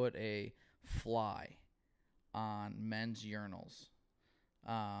 they put a fly on men's urinals.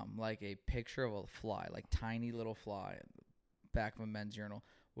 Like a picture of a fly, like tiny little fly at the back of a men's urinal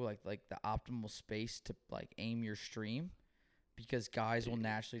with like the optimal space to like aim your stream, because guys will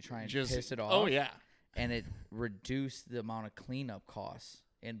naturally try and piss it off. Oh yeah. And it reduced the amount of cleanup costs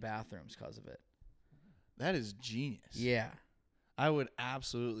in bathrooms because of it. That is genius. Yeah. I would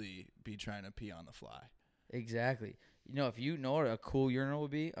absolutely be trying to pee on the fly. Exactly. You know, if you know what a cool urinal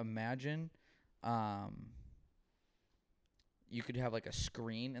would be, imagine you could have like a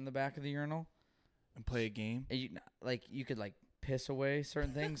screen in the back of the urinal and play a game. And you could like piss away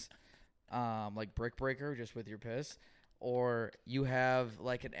certain things, like Brick Breaker, just with your piss. Or you have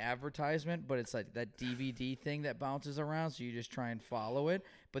like an advertisement, but it's like that DVD thing that bounces around, so you just try and follow it.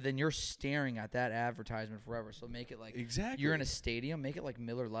 But then you're staring at that advertisement forever. So make it like you're in a stadium. Make it like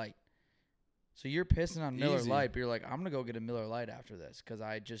Miller Lite. So you're pissing on Miller Lite, but you're like, I'm going to go get a Miller Lite after this because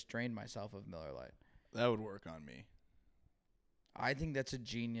I just drained myself of Miller Lite. That would work on me. I think that's a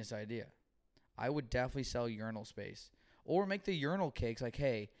genius idea. I would definitely sell urinal space. Or make the urinal cakes like,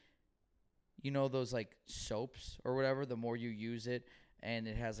 hey, you know those like soaps or whatever, the more you use it and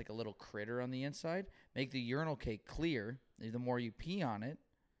it has like a little critter on the inside, make the urinal cake clear. The more you pee on it,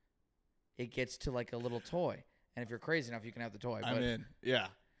 it gets to like a little toy. And if you're crazy enough, you can have the toy. I'm in. Yeah.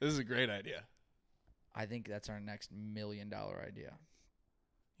 This is a great idea. I think that's our next $1 million idea.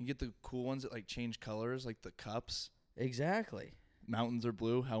 You get the cool ones that like change colors, like the cups. Exactly. Mountains are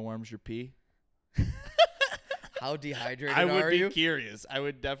blue. How warm's your pee? How dehydrated are you? I would be curious. I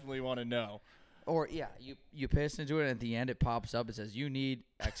would definitely want to know. Or, yeah, you piss into it, and at the end it pops up. It says, you need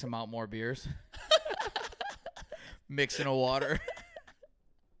X amount more beers. Mix in a water.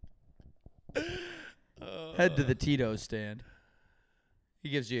 Head to the Tito's stand. He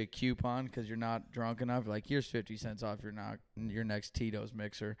gives you a coupon because you're not drunk enough. Like, here's 50 cents off your next Tito's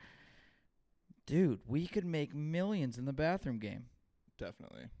mixer. Dude, we could make millions in the bathroom game.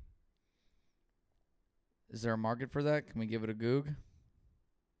 Definitely. Is there a market for that? Can we give it a Goog?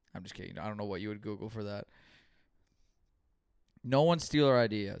 I'm just kidding. I don't know what you would Google for that. No one steal our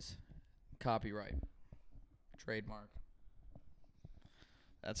ideas. Copyright. Trademark.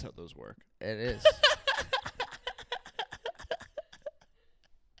 That's how those work. It is.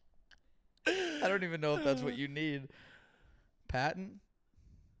 I don't even know if that's what you need. Patent?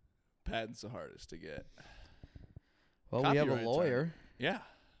 Patent's the hardest to get. Well, we have a lawyer. Time. Yeah.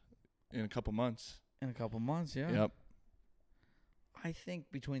 In a couple months. In a couple months, yeah. Yep. I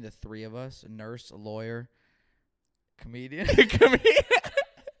think between the three of us, a nurse, a lawyer, comedian.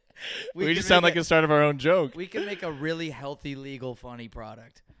 We just sound like the start of our own joke. We can make a really healthy, legal, funny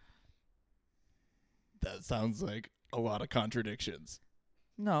product. That sounds like a lot of contradictions.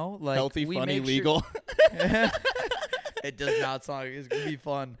 No, like Healthy, we funny, make legal. It does not sound like it's gonna be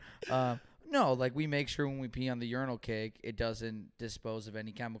fun. No, like we make sure when we pee on the urinal cake, it doesn't dispose of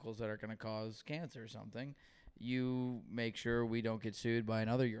any chemicals that are gonna cause cancer or something. You make sure we don't get sued by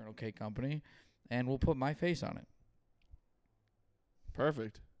another urinal cake company, and we'll put my face on it.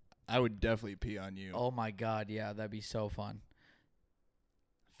 Perfect. I would definitely pee on you. Oh my god, yeah, that'd be so fun.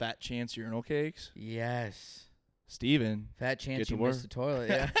 Fat chance urinal cakes. Yes. Steven. Fat chance Get to you work. missed the toilet,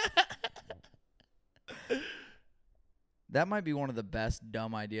 yeah. That might be one of the best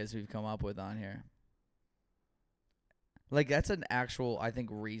dumb ideas we've come up with on here. Like, that's an actual, I think,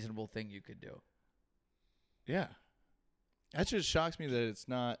 reasonable thing you could do. Yeah. That just shocks me that it's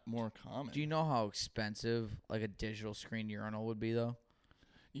not more common. Do you know how expensive, like, a digital screen urinal would be, though?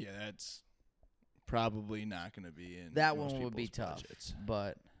 Yeah, that's probably not going to be in That most one would be people's tough. budgets.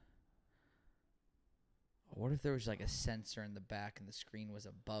 But what if there was, like, a sensor in the back and the screen was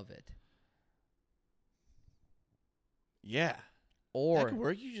above it? Yeah. That Or, could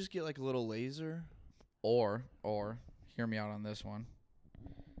work. You just get like a little laser. or, hear me out on this one.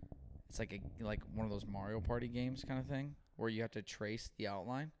 It's like one of those Mario Party games kind of thing where you have to trace the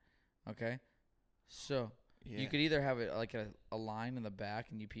outline. Okay, so Yeah. you could either have it like a line in the back,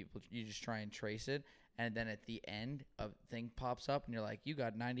 and you just try and trace it, and then at the end a thing pops up, and you're like, you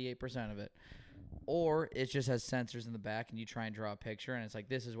got 98% of it. Or it just has sensors in the back, and you try and draw a picture, and it's like,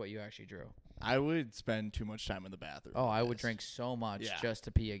 this is what you actually drew. I would spend too much time in the bathroom. Oh, with I would this. drink so much Yeah. just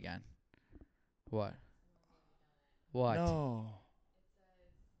to pee again. What? What? No.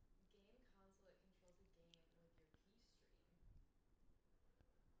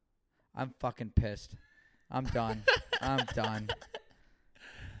 I'm fucking pissed. I'm done. I'm done.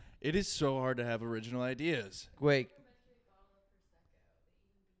 It is so hard to have original ideas. Wait.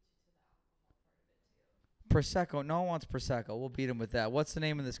 Prosecco. No one wants Prosecco. We'll beat him with that. What's the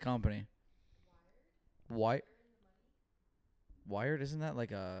name of this company? Wired? Isn't that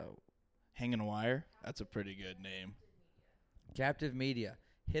like a Hanging a wire? That's a pretty good name. Captive Media?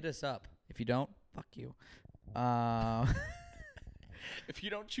 Hit us up. If you don't, fuck you. If you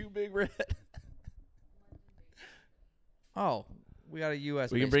don't chew Big Red, Oh, we got a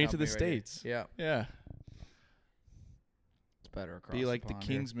U.S. we can bring it to the company right here. States. Yeah, Yeah. it's better across. Be like the pond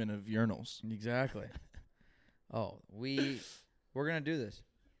here. Kingsman of urinals. Exactly. Oh, we're gonna do this.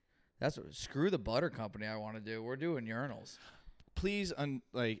 That's what, screw the butter company. I want to do. We're doing urinals. Please,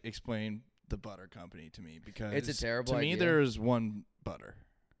 explain the butter company to me because It's a terrible To me, idea. there is one butter,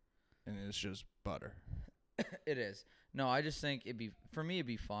 and it's just butter. It is. No, I just think it'd be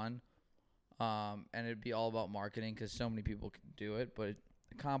fun, and it'd be all about marketing because so many people can do it. But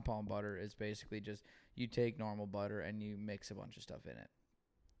compound butter is basically just you take normal butter and you mix a bunch of stuff in it,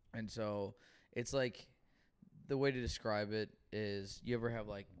 and so it's like the way to describe it is you ever have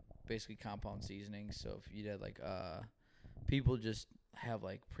like basically compound seasonings. So if you did like people just have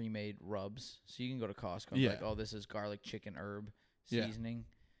like pre-made rubs, so you can go to Costco and be Yeah. like, oh, this is garlic chicken herb Yeah. seasoning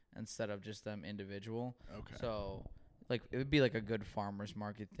instead of just them individual. Okay. So, like, it would be like a good farmer's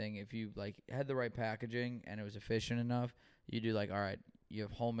market thing if you like had the right packaging and it was efficient enough. You do like, all right, you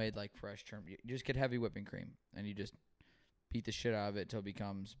have homemade like fresh term. You just get heavy whipping cream and you just beat the shit out of it till it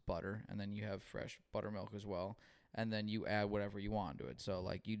becomes butter, and then you have fresh buttermilk as well, and then you add whatever you want to it. So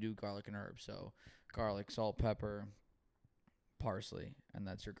like you do garlic and herbs, so garlic, salt, pepper, parsley, and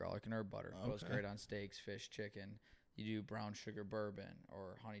that's your garlic and herb butter. Goes Okay. great on steaks, fish, chicken. You do brown sugar bourbon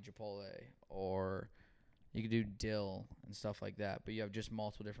or honey chipotle, or you could do dill and stuff like that. But you have just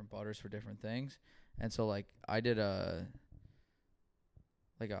multiple different butters for different things. And so like I did a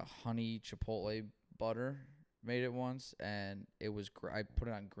honey chipotle butter, made it once, and it was I put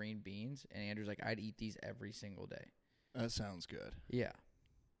it on green beans, and Andrew's like, I'd eat these every single day. That sounds good. Yeah.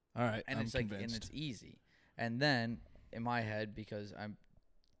 All right, And I'm it's like convinced. and it's easy. And then in my head, because I'm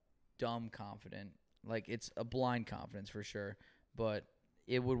dumb confident, like it's a blind confidence for sure, but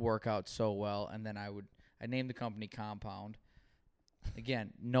it would work out so well. And then I named the company Compound.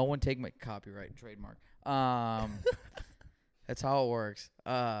 Again, no one take my copyright trademark. That's how it works.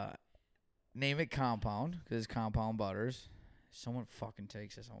 Name it Compound because it's compound butters. Someone fucking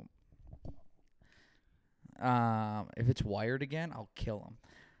takes this home. If it's Wired again, I'll kill him.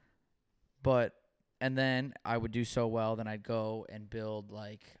 And then I would do so well, then I'd go and build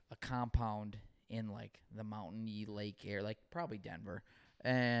like a compound in like the mountainy lake area, like probably Denver.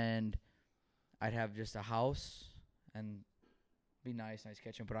 And I'd have just a house and be nice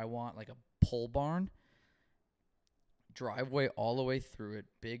kitchen. But I want like a pole barn, driveway all the way through it,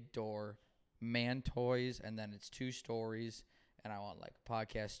 big door, man toys, and then it's 2 stories. And I want like a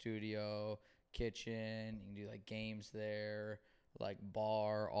podcast studio, kitchen. You can do like games there, like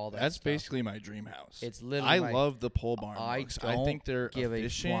bar, all that. That's stuff. basically my dream house. It's literally. I love the pole barn. I looks. don't I think they're give a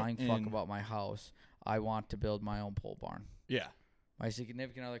efficient flying fuck and- about my house. I want to build my own pole barn. Yeah. My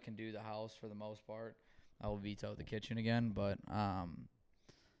significant other can do the house for the most part. I will veto the kitchen again, but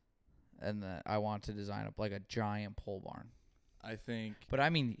and I want to design up like a giant pole barn. I think. But I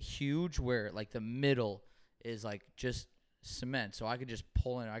mean huge, where like the middle is like just cement, so I could just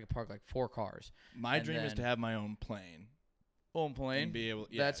pull in. I could park like 4 cars. My And dream is to then- have my own plane. Own plane. And be able.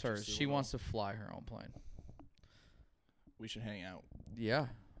 Yeah, That's hers. just a She little- wants to fly her own plane. We should hang out. Yeah,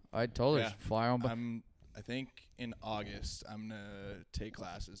 I told her Yeah. she'd fly her own plane. I think in August I'm gonna take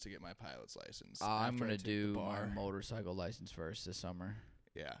classes to get my pilot's license. I'm after I gonna take the do my bar. motorcycle license first this summer.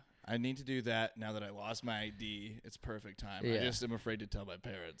 Yeah, I need to do that now that I lost my ID. It's perfect time. Yeah. I just am afraid to tell my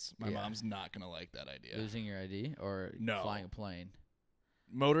parents. My Yeah. mom's not gonna like that idea. Losing your ID or No. flying a plane.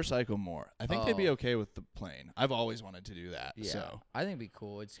 Motorcycle more. I think they'd be Oh. okay with the plane. I've always wanted to do that. Yeah, So I think it'd be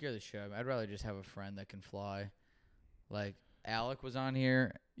cool. It'd scare the shit out of me. I'd rather just have a friend that can fly. Like Alec was on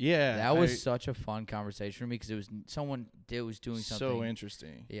here. yeah, That was such a fun conversation for me because it was someone was doing something. so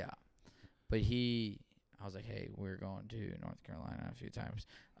interesting. Yeah, but I was like, hey, we're going to North Carolina a few times.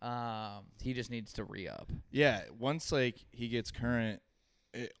 He just needs to re-up. Yeah, once like he gets current,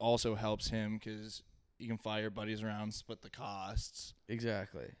 it also helps him because you can fly your buddies around, split the costs,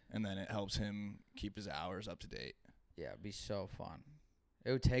 Exactly. and then it helps him keep his hours up to date. Yeah, it'd be so fun.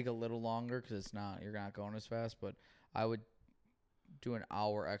 It would take a little longer because you're not going as fast, but I would do an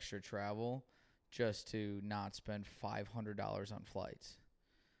hour extra travel just to not spend $500 on flights.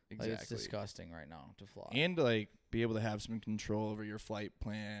 Exactly. Like, it's disgusting right now to fly. And like be able to have some control over your flight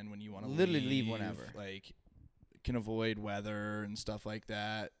plan when you want to Literally leave whenever. Like can avoid weather and stuff like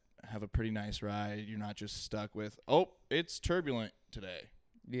that. Have a pretty nice ride. You're not just stuck with, oh, it's turbulent today.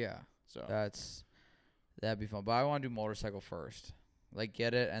 Yeah, So that'd be fun. But I want to do motorcycle first. Like,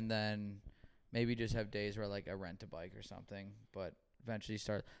 get it, and then maybe just have days where, like, I rent a bike or something. But eventually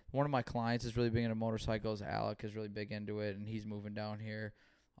start. One of my clients is really big into motorcycles. Alec is really big into it, and he's moving down here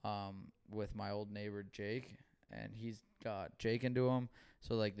with my old neighbor, Jake. And he's got Jake into him,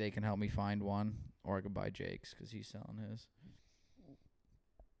 so, like, they can help me find one. Or I could buy Jake's because he's selling his.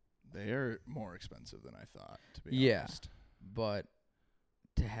 they are more expensive than I thought, to be Yeah. honest. But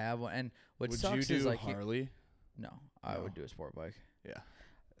to have one, and what Would sucks you is do like Harley? no, I No. would do a sport bike. Yeah.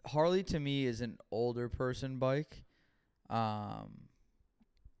 Harley to me is an older person bike.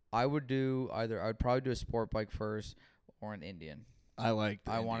 I would do either. I would probably do a sport bike first or an Indian. I like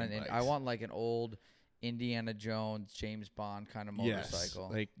the I want Indian I bikes. want like an old Indiana Jones, James Bond kind of motorcycle.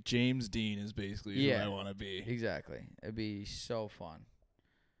 Yes, like James Dean is basically Yeah. who I want to be. Exactly. It'd be so fun.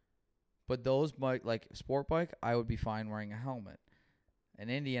 But those bike, like sport bike, I would be fine wearing a helmet. An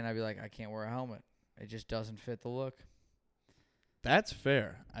Indian, I'd be like, I can't wear a helmet. It just doesn't fit the look. That's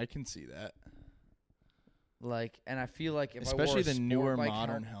fair. I can see that. Like, and I feel like if Especially I wore a the sport newer bike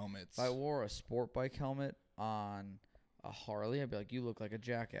modern helmet, helmets. if I wore a sport bike helmet on a Harley, I'd be like, you look like a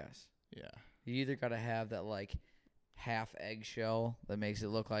jackass. Yeah. You either got to have that like half eggshell that makes it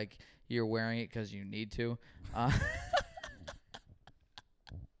look like you're wearing it because you need to.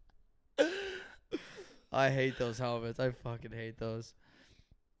 I hate those helmets. I fucking hate those.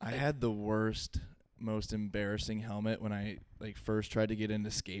 I had the worst, most embarrassing helmet when I like first tried to get into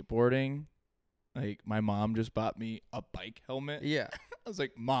skateboarding. Like my mom just bought me a bike helmet. Yeah. I was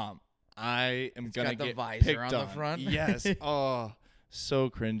like, "Mom, I am It's gonna got the get visor picked on the front. Yes. Oh, so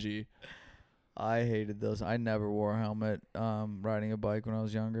cringy. I hated those. I never wore a helmet riding a bike when I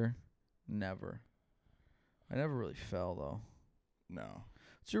was younger. Never. I never really fell though. No.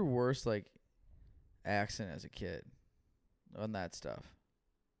 What's your worst like accident as a kid on that stuff?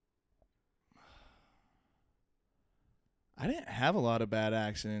 I didn't have a lot of bad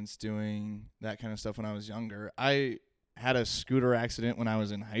accidents doing that kind of stuff when I was younger. I had a scooter accident when I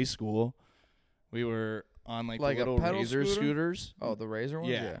was in high school. We were on like Like the a little pedal Razor scooter? scooters. Oh, the Razor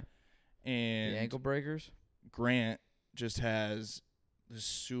ones? Yeah. And The ankle breakers? Grant just has this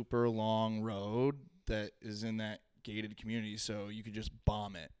super long road that is in that gated community, so you could just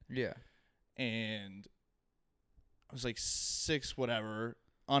bomb it. Yeah. And I was like 6 whatever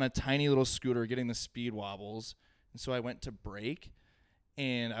on a tiny little scooter getting the speed wobbles. And so I went to brake,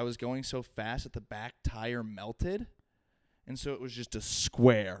 and I was going so fast that the back tire melted. And so it was just a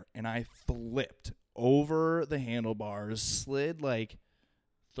square, and I flipped over the handlebars, slid like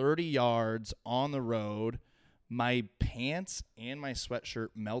 30 yards on the road. My pants and my sweatshirt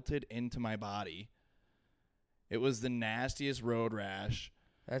melted into my body. It was the nastiest road rash.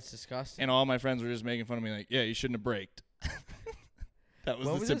 That's disgusting. And all my friends were just making fun of me like, yeah, you shouldn't have braked. That was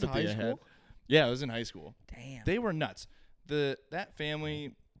What the was this, sympathy high I had. school? Yeah, it was in high school. Damn. They were nuts. That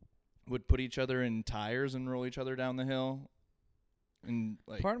family would put each other in tires and roll each other down the hill. And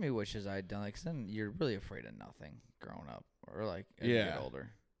like, Part of me wishes I'd done like, 'cause then you're really afraid of nothing growing up, or like as you Yeah. get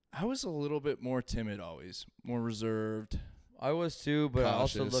older. I was a little bit more timid always, more reserved. I was too, but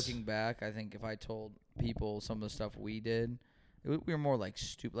also Cautious. looking back, I think if I told people some of the stuff we did, we were more like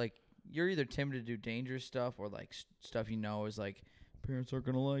stupid. Like you're either timid to do dangerous stuff or like stuff is like parents aren't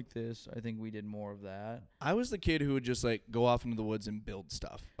gonna like this. I think we did more of that. I was the kid who would just like go off into the woods and build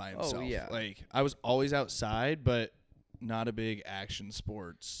stuff by Oh, himself. yeah. Like I was always outside, but not a big action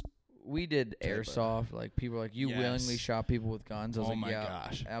sports. We did Type of- airsoft. Like people were like, you Yes. willingly shot people with guns. I was Oh like, my yeah,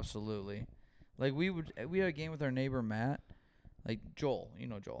 gosh. absolutely. Like we had a game with our neighbor Matt, like Joel. You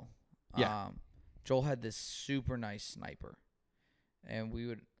know Joel. Yeah. Joel had this super nice sniper, and we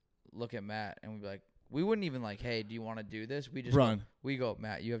would look at Matt and we'd be like, we wouldn't even like, hey, do you want to do this? We just Run. We go,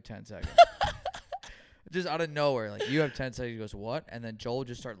 Matt, you have 10 seconds. Just out of nowhere, like you have 10 seconds. He goes, what? And then Joel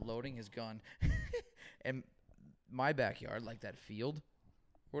just started loading his gun, and my backyard, like that field,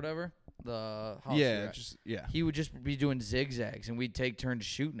 or whatever, the house we were Yeah, at, he would just be doing zigzags, and we'd take turns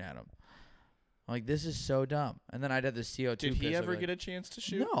shooting at him. I'm like, this is so dumb. And then I'd have the CO2. Did he pistol, ever like, get a chance to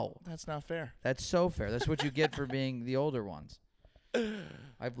shoot? No, That's not fair. that's so fair. That's what you get for being the older ones.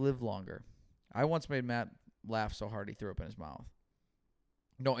 I've lived longer. I once made Matt laugh so hard he threw up in his mouth.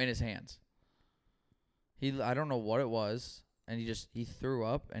 No, in his hands. I don't know what it was, and he threw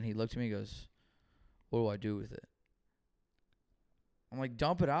up, and he looked at me and goes, what do I do with it? I'm like,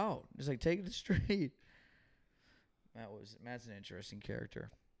 dump it out. Just like take it to the street. Matt's an interesting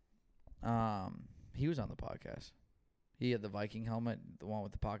character. He was on the podcast. He had the Viking helmet, the one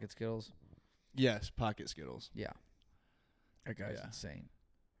with the pocket skittles. Yes, pocket Skittles. Yeah. That guy's Yeah. insane.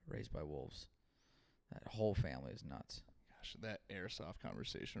 Raised by wolves. That whole family is nuts. Gosh, that airsoft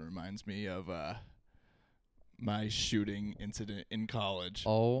conversation reminds me of my shooting incident in college.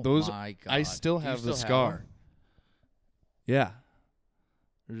 Oh Those- my God. I still Do you have the still scar. them? Yeah.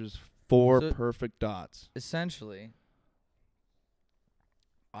 There's just 4 So- perfect dots. Essentially,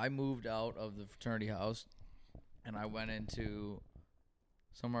 I moved out of the fraternity house, and I went into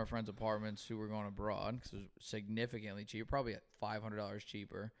some of our friends' apartments who were going abroad because it was significantly cheaper, probably at $500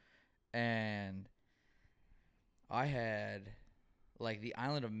 cheaper. And I had like the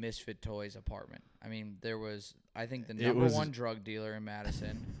Island of Misfit Toys apartment. I mean, there was, I think, the number was- one drug dealer in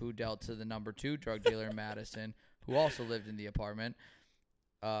Madison who dealt to the number 2 drug dealer in Madison who also lived in the apartment.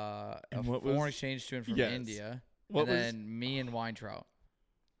 A what foreign was- exchange student from Yes. India. What and was- then me and Weintraub.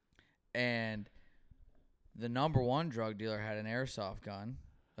 And the number 1 drug dealer had an airsoft gun,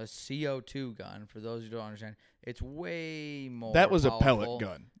 a CO2 gun. For those who don't understand, it's way more. That was powerful. a pellet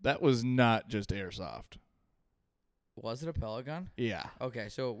gun. That was not just airsoft. Was it a pellet gun? Yeah. Okay,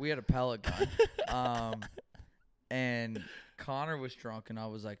 so we had a pellet gun. And Connor was drunk, and I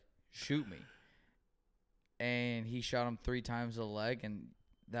was like, shoot me. And he shot him 3 times in the leg, and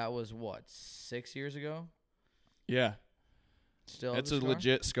that was, what, 6 years ago? Yeah. Still That's the a scar?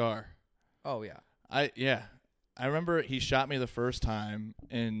 legit scar. Oh, yeah. I remember he shot me the first time,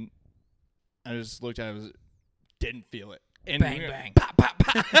 and I just looked at it, didn't feel it. And Bang, bang. Pop, pop,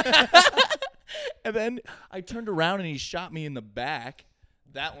 pop. And then I turned around, and he shot me in the back.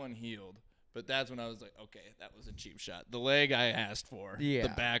 That one healed. But that's when I was like, okay, that was a cheap shot. The leg I asked for. Yeah. The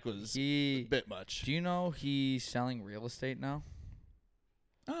back was a bit much. Do you know he's selling real estate now?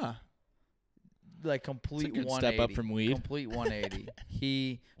 Like complete It's a good 180. step up from weed. Complete 180.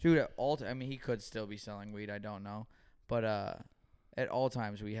 He could still be selling weed. I don't know, but at all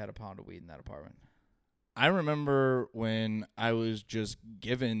times we had a pound of weed in that apartment. I remember when I was just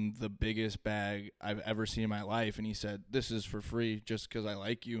given the biggest bag I've ever seen in my life, and he said, "This is for free just because I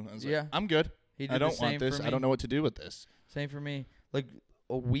like you." I was Yeah. like, "I'm good. He did I the don't same want this. for I me. don't know what to do with this." Same for me. Like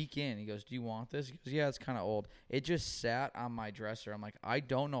a week in, he goes, "Do you want this?" He goes, "Yeah, it's kind of old. It just sat on my dresser." I'm like, "I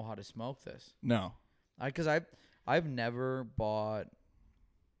don't know how to smoke this." No. Because I've never bought.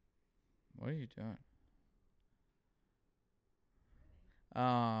 What are you doing?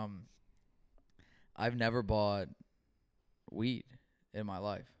 I've never bought weed in my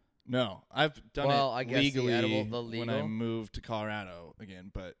life. No. I've done Well, it I guess the legally edible- the when I legal? moved to Colorado again,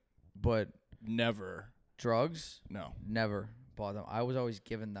 but But never. drugs, No. never bought them. I was always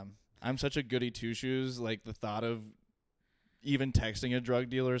given them. I'm such a goody two-shoes. Like, the thought of even texting a drug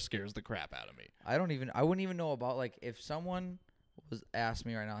dealer scares the crap out of me. I wouldn't even know about, like, if someone was asked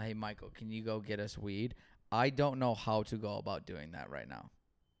me right now, "Hey Michael, can you go get us weed?" I don't know how to go about doing that right now.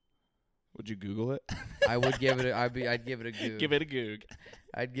 Would you Google it? I would give it I'd give it a goog. Give it a goog.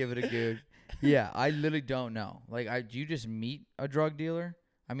 I'd give it a goog. Yeah, I literally don't know. Like, do you just meet a drug dealer?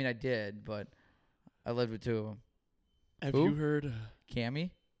 I mean, I did, but I lived with two of them. Have Who? you heard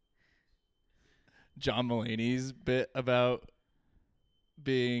Cammy? John Mulaney's bit about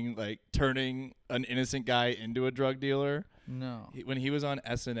being like turning an innocent guy into a drug dealer? No. When he was on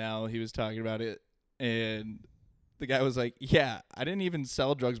SNL, he was talking about it, and the guy was like, "Yeah, I didn't even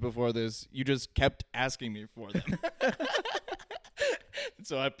sell drugs before this. You just kept asking me for them."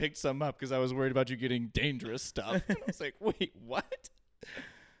 So I picked some up because I was worried about you getting dangerous stuff. And I was like, "Wait, what?"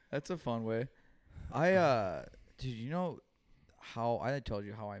 That's a fun way. Dude, you know how I told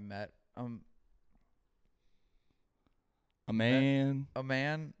you how I met A man. a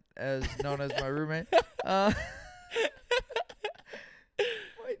man as known as my roommate. My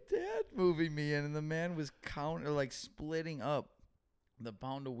dad moving me in, and the man was splitting up the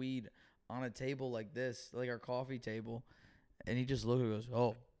pound of weed on a table like this, like our coffee table. And he just looked and goes,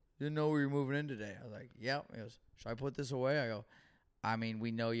 "Oh, didn't know we were moving in today." I was like, "Yep." He goes, "Should I put this away?" I go, "I mean, we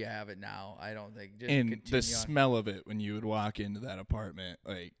know you have it now. I don't think." Just And continue the on. smell of it when you would walk into that apartment,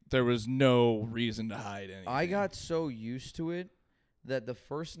 like there was no reason to hide anything. I got so used to it that the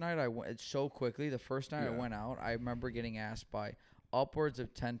first night I went so quickly. The first night I Yeah. went out, I remember getting asked by upwards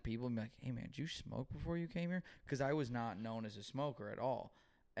of 10 people and be like, "Hey man, did you smoke before you came here?" Because I was not known as a smoker at all.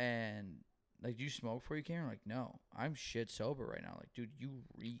 And like, "Do you smoke before you came here?" I'm like, "No, I'm shit sober right now." Like, dude, you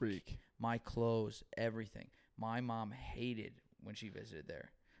reek. freak. My clothes, everything. My mom hated when she visited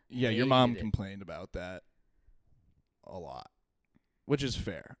there. Yeah, your mom hated it. complained about that a lot, which is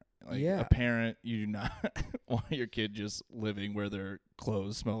fair. Like Yeah. a parent, you do not want your kid just living where their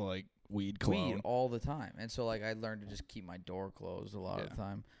clothes smell like weed cologne. Weed all the time. And so like I learned to just keep my door closed a lot of Yeah. the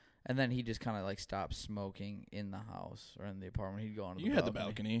time. And then he just kind of like stopped smoking in the house or in the apartment. He'd go on to You had the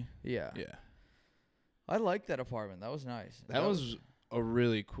balcony. Yeah. Yeah. I liked that apartment. That was nice. That was a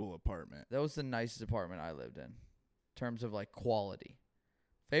really cool apartment. that was the nicest apartment I lived in terms of like quality.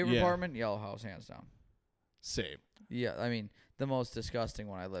 Favorite Yeah. apartment? Yellow House, hands down. Same. Yeah, I mean, the most disgusting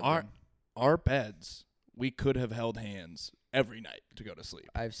one I lived Our- in. Our beds, we could have held hands every night to go to sleep.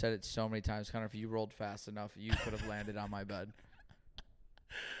 I've said it so many times, Connor, if you rolled fast enough, you could have landed on my bed.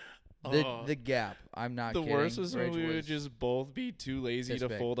 The gap. I'm not The kidding. worst was when Rich we would just both be too lazy this to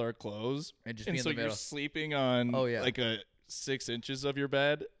big. fold our clothes. and just And be in so the you're middle. sleeping on Oh, yeah. like a 6 inches of your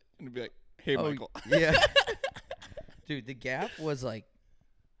bed and be like, "Hey, Oh, Michael." Yeah. Dude, the gap was like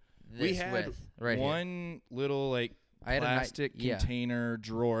this We had width right here. one little like I had plastic yeah. container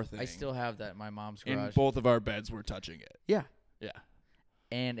drawer thing. I still have that in my mom's and garage. both of our beds were touching it. Yeah. Yeah.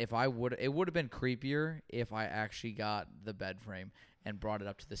 And if I would, it would have been creepier if I actually got the bed frame and brought it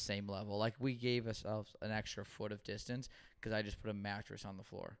up to the same level. Like we gave ourselves an extra foot of distance because I just put a mattress on the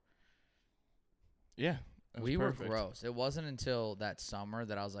floor. Yeah. That was We perfect. were gross. It wasn't until that summer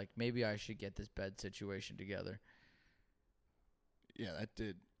that I was like, maybe I should get this bed situation together. Yeah, that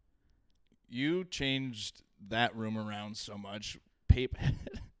did. You changed that room around so much. Paper,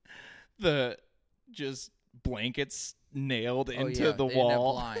 the just blankets nailed into the they didn't have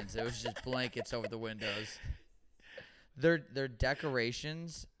wall. blinds. It was just blankets over the windows. Their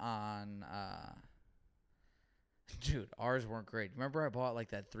decorations on dude, ours weren't great. Remember I bought like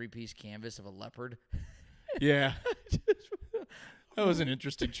that 3-piece canvas of a leopard? Yeah. That was an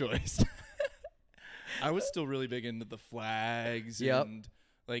interesting choice. I was still really big into the flags Yep. and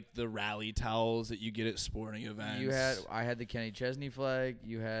like the rally towels that you get at sporting events. I had the Kenny Chesney flag,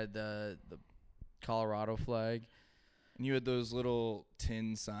 you had the Colorado flag. And you had those little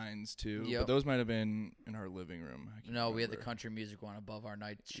tin signs too. Yep. But those might have been in our living room. I can't No, we had the remember. country music one above our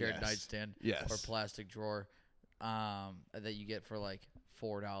shared Yes. nightstand Yes. or plastic drawer that you get for like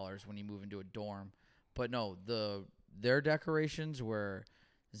 $4 when you move into a dorm. But no, their decorations were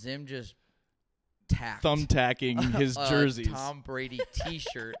Zim just tacked thumbtacking his a jerseys. Tom Brady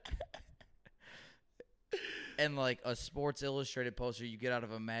T-shirt and like a Sports Illustrated poster you get out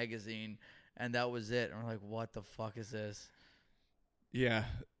of a magazine, and that was it. And we're like, what the fuck is this? Yeah.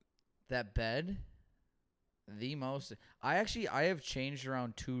 That bed, the most. I have changed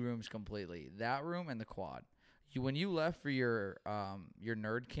around 2 rooms completely. That room and the quad. When you left for your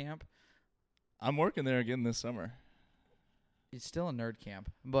nerd camp, I'm working there again this summer. it's still a nerd camp,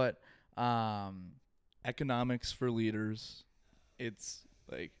 but Economics for leaders. It's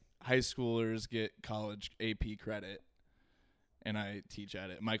like high schoolers get college AP credit, and I teach at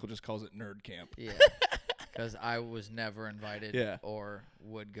it. Michael just calls it nerd camp. yeah, because I was never invited Yeah. or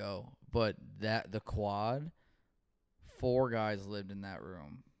would go. But the quad, 4 guys lived in that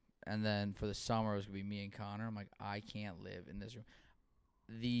room. And then for the summer, it was going to be me and Connor. I'm like, I can't live in this room.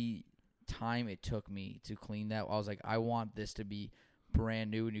 The time it took me to clean that, I was like, I want this to be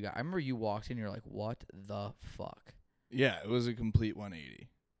brand new. And I remember you walked in, you're like, what the fuck? Yeah, it was a complete 180.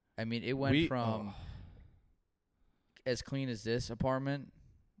 I mean, it went from as clean as this apartment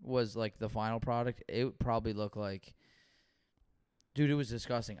was, like, the final product, it would probably look like, dude, it was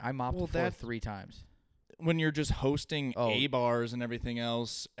disgusting. I mopped the floor 3 times. When you're just hosting Oh. A-bars and everything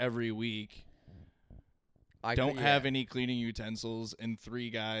else every week, I don't have any cleaning utensils, and 3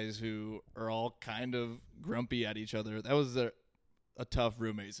 guys who are all kind of grumpy at each other. That was a tough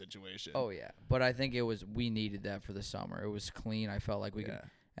roommate situation. Oh, yeah. But I think we needed that for the summer. It was clean. I felt like we could.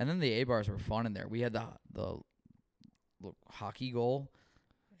 And then the A-bars were fun in there. We had the hockey goal,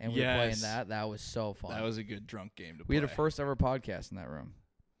 and we were playing that. That was so fun. That was a good drunk game to play. We had a first ever podcast in that room.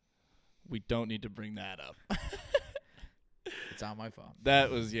 We don't need to bring that up. It's on my phone.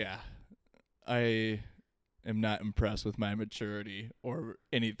 That was, I am not impressed with my maturity or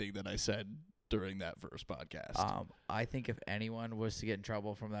anything that I said during that first podcast. I think if anyone was to get in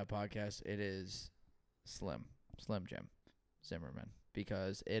trouble from that podcast, it is Slim Jim Zimmerman,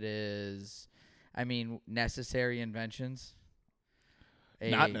 because it is, I mean, necessary inventions.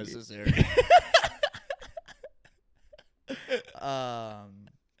 Not necessary.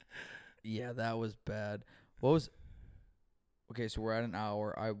 Yeah, that was bad. Okay, so we're at an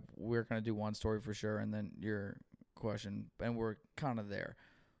hour. We're going to do one story for sure, and then your question, and we're kind of there.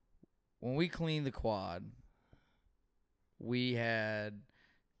 When we cleaned the quad, we had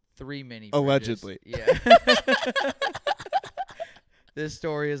 3 mini fridges. Allegedly. Yeah. This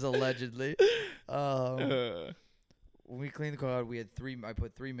story is allegedly. When we cleaned the quad, we had I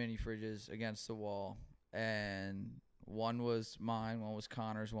put 3 mini fridges against the wall, and one was mine, one was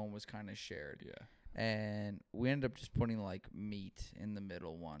Connor's, one was kind of shared. Yeah. And we ended up just putting, like, meat in the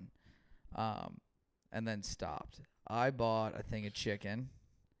middle one, and then stopped. I bought a thing of chicken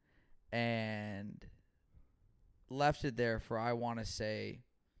and left it there for, I want to say,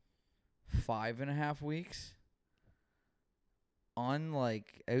 5.5 weeks.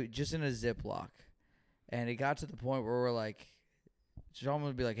 Just in a Ziploc. And it got to the point where we're like, someone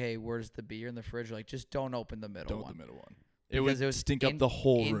would be like, hey, where's the beer in the fridge? We're like, just don't open the middle one. It would stink up the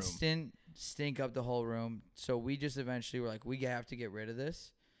whole room. Instant stink up the whole room. So we just eventually were like, we have to get rid of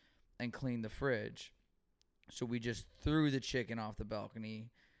this and clean the fridge. So we just threw the chicken off the balcony,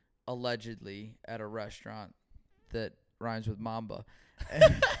 allegedly, at a restaurant that rhymes with Mamba.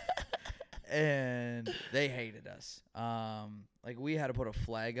 And they hated us. Like, we had to put a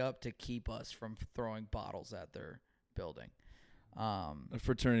flag up to keep us from throwing bottles at their building. A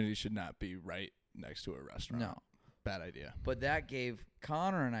fraternity should not be right next to a restaurant. No. Bad idea. But that gave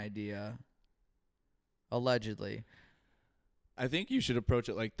Connor an idea, allegedly. I think you should approach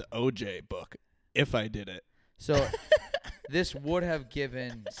it like the OJ book, If I Did It. So this would have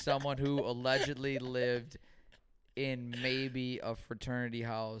given someone who allegedly lived in maybe a fraternity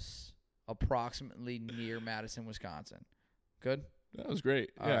house approximately near Madison, Wisconsin. Good? That was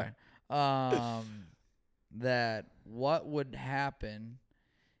great. All right. That what would happen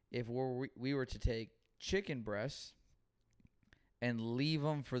if we were to take chicken breasts and leave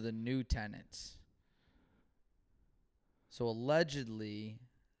them for the new tenants. So allegedly,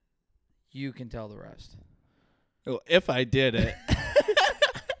 you can tell the rest. Well, if I did it,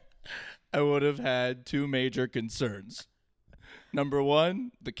 I would have had 2 major concerns. Number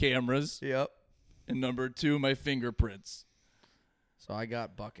 1, the cameras. Yep. And number 2, my fingerprints. So I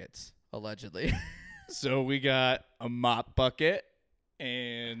got buckets, allegedly. So we got a mop bucket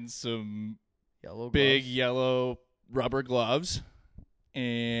and some big yellow rubber gloves.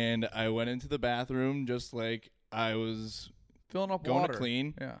 And I went into the bathroom just like I was filling up going water to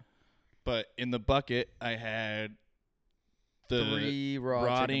clean. Yeah. But in the bucket, I had the 3 raw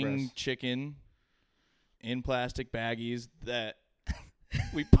rotting chicken in plastic baggies that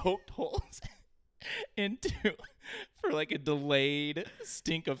we poked holes into for like a delayed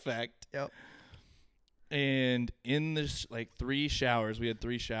stink effect. Yep. And in this, 3 showers, we had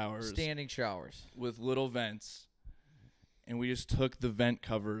 3 showers. Standing showers. With little vents. And we just took the vent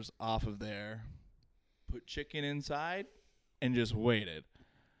covers off of there, put chicken inside, and just waited.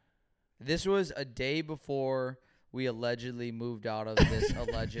 This was a day before we allegedly moved out of this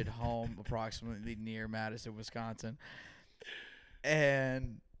alleged home approximately near Madison, Wisconsin.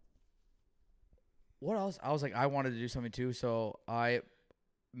 And what else? I was like, I wanted to do something too, so I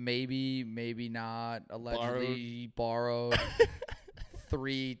maybe not allegedly borrowed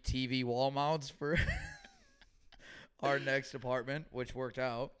 3 TV wall mounts for our next apartment, which worked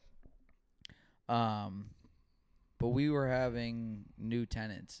out. But we were having new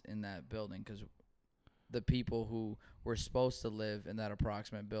tenants in that building because the people who were supposed to live in that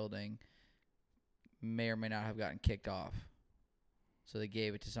approximate building may or may not have gotten kicked off. So they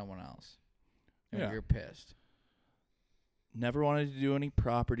gave it to someone else. And we were pissed. Never wanted to do any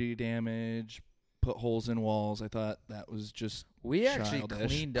property damage, put holes in walls. I thought that was just We actually childish.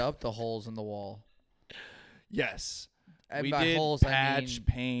 cleaned up the holes in the wall. Yes. And We by did holes, I patch, mean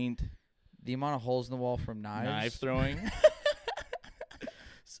paint, the amount of holes in the wall from knives. knife throwing.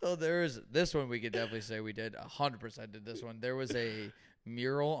 So there is this one we could definitely say we did 100% did this one. There was a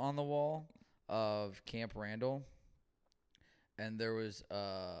mural on the wall of Camp Randall, and there was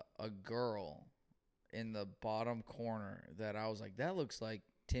a girl in the bottom corner that I was like, that looks like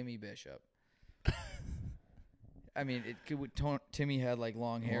Timmy Bishop. I mean, Timmy had like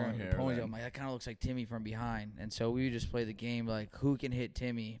long hair and a ponytail. I'm like, that kind of looks like Timmy from behind. And so we just play the game like, who can hit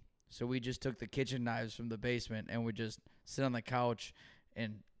Timmy? So we just took the kitchen knives from the basement and would just sit on the couch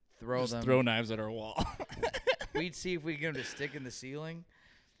and throw them. Throw knives at our wall. We'd see if we could get them to stick in the ceiling.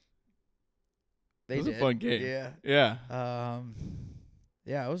 It was a fun game. Yeah.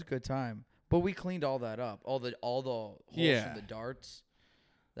 Yeah, it was a good time. But we cleaned all that up. All the holes from the darts.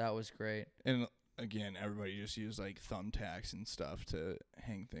 That was great. And again, everybody just used like thumbtacks and stuff to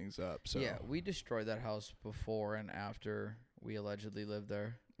hang things up. So yeah, we destroyed that house before and after we allegedly lived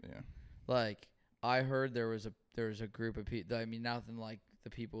there. Yeah. Like, I heard there was a group of people. I mean, nothing like the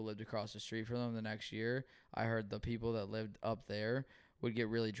people who lived across the street from them the next year. I heard the people that lived up there would get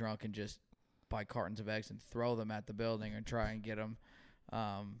really drunk and just buy cartons of eggs and throw them at the building and try and get them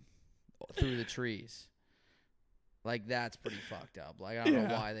through the trees. Like, that's pretty fucked up. Like, I don't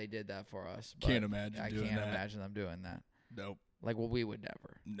know why they did that for us. But can't imagine I doing can't that. imagine them doing that. Nope. Like, well, we would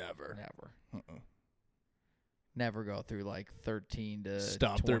never. Never. Never go through, like, 13 to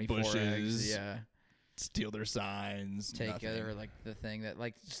Stomp 24 their bushes. eggs. Yeah. Steal their signs. Take nothing. other, like, the thing that,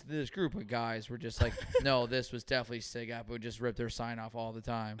 like, this group of guys were just like, no, this was definitely SIG-Up. Would just rip their sign off all the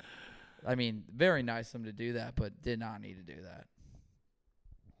time. I mean, very nice of them to do that, but did not need to do that.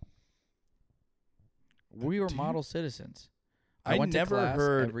 We were model citizens. I went never to class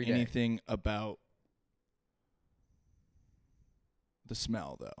heard every day. anything about the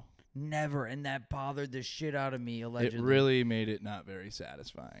smell, though. Never, and that bothered the shit out of me, allegedly. It really made it not very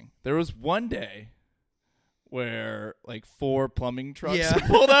satisfying. There was one day where, like, 4 plumbing trucks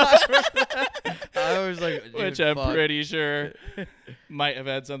pulled up. I was like, dude, which I'm pretty sure might have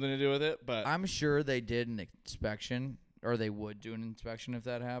had something to do with it. But I'm sure they did an inspection, or they would do an inspection if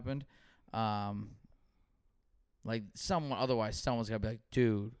that happened. Like, someone's got to be like,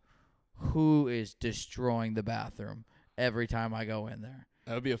 dude, who is destroying the bathroom every time I go in there?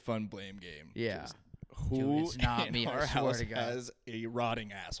 that would be a fun blame game. Yeah. Who Dude, it's not in me, I our swear house to God. has a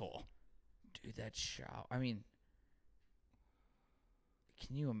rotting asshole? Dude, that shower. I mean,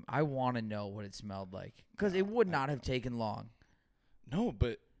 I want to know what it smelled like. Because it would not have taken long. No,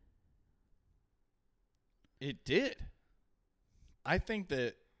 but it did. I think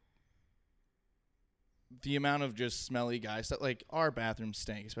that the amount of just smelly guys that, like, our bathrooms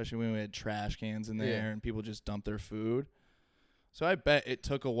stank, especially when we had trash cans in there and people just dump their food. So I bet it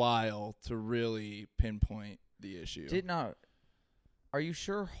took a while to really pinpoint the issue. Are you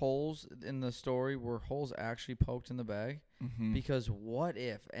sure holes in the story were holes actually poked in the bag? Mm-hmm. Because what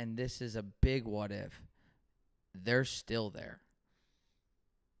if, and this is a big what if, they're still there?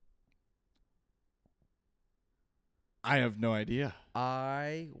 I have no idea.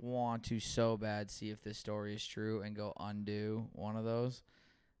 I want to so bad see if this story is true and go undo one of those.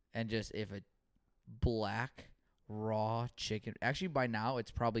 And just if a black raw chicken, actually by now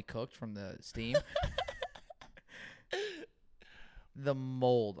it's probably cooked from the steam. The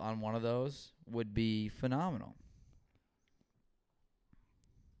mold on one of those would be phenomenal.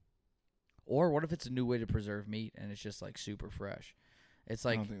 Or what if it's a new way to preserve meat and it's just like super fresh? It's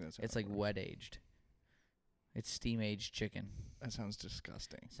like, I don't think that's how it's it like works. wet aged. It's steam aged chicken. That sounds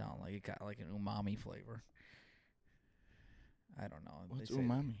disgusting. Sound like it got like an umami flavor. I don't know. What's They say-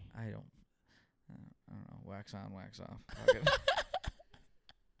 umami? I don't know. Wax on, wax off. Fuck it.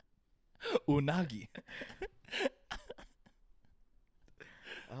 Unagi.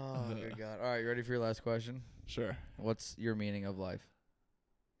 Oh, good God. All right, you ready for your last question? Sure. What's your meaning of life?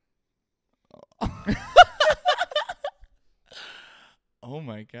 Oh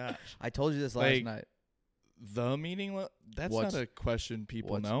my gosh. I told you this last Like, night. The meaning? That's What's- not a question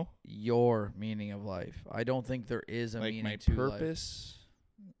people what's know. Your meaning of life. I don't think there is a Like meaning my to purpose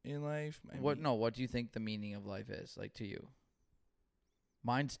in life. life. What do you think the meaning of life is, like, to you?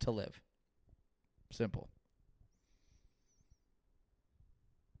 Mine's to live. Simple.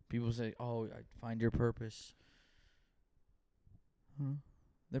 People say, "Oh, I find your purpose."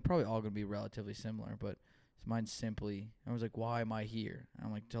 They're probably all going to be relatively similar, but mine's simply, I was like, "Why am I here?" And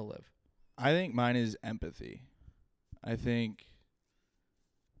I'm like, "To live." I think mine is empathy. I think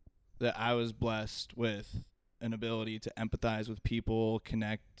that I was blessed with an ability to empathize with people,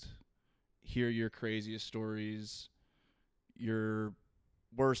 connect hear your craziest stories, your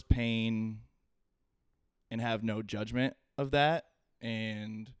worst pain, and have no judgment of that.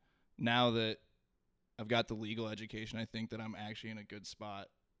 And now that I've got the legal education, I think that I'm actually in a good spot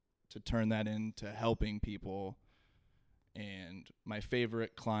to turn that into helping people. And my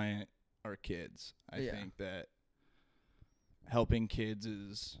favorite client are kids. I think that helping kids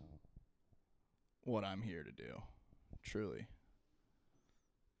is what I'm here to do. Truly.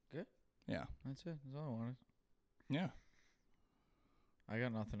 Good. Yeah. That's it. That's all I wanted. Yeah. I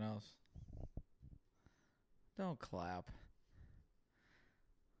got nothing else. Don't clap.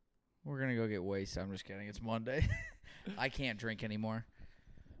 We're going to go get wasted. I'm just kidding. It's Monday. I can't drink anymore.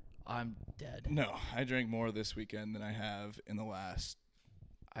 I'm dead. No, I drank more this weekend than I have in the last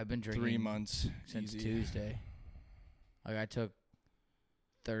I've been drinking 3 months since easy. Tuesday. Like I took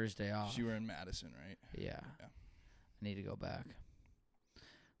Thursday off. You were in Madison, right? Yeah. I need to go back.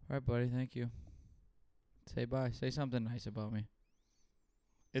 All right, buddy. Thank you. Say bye. Say something nice about me.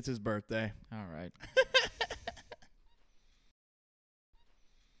 It's his birthday. All right.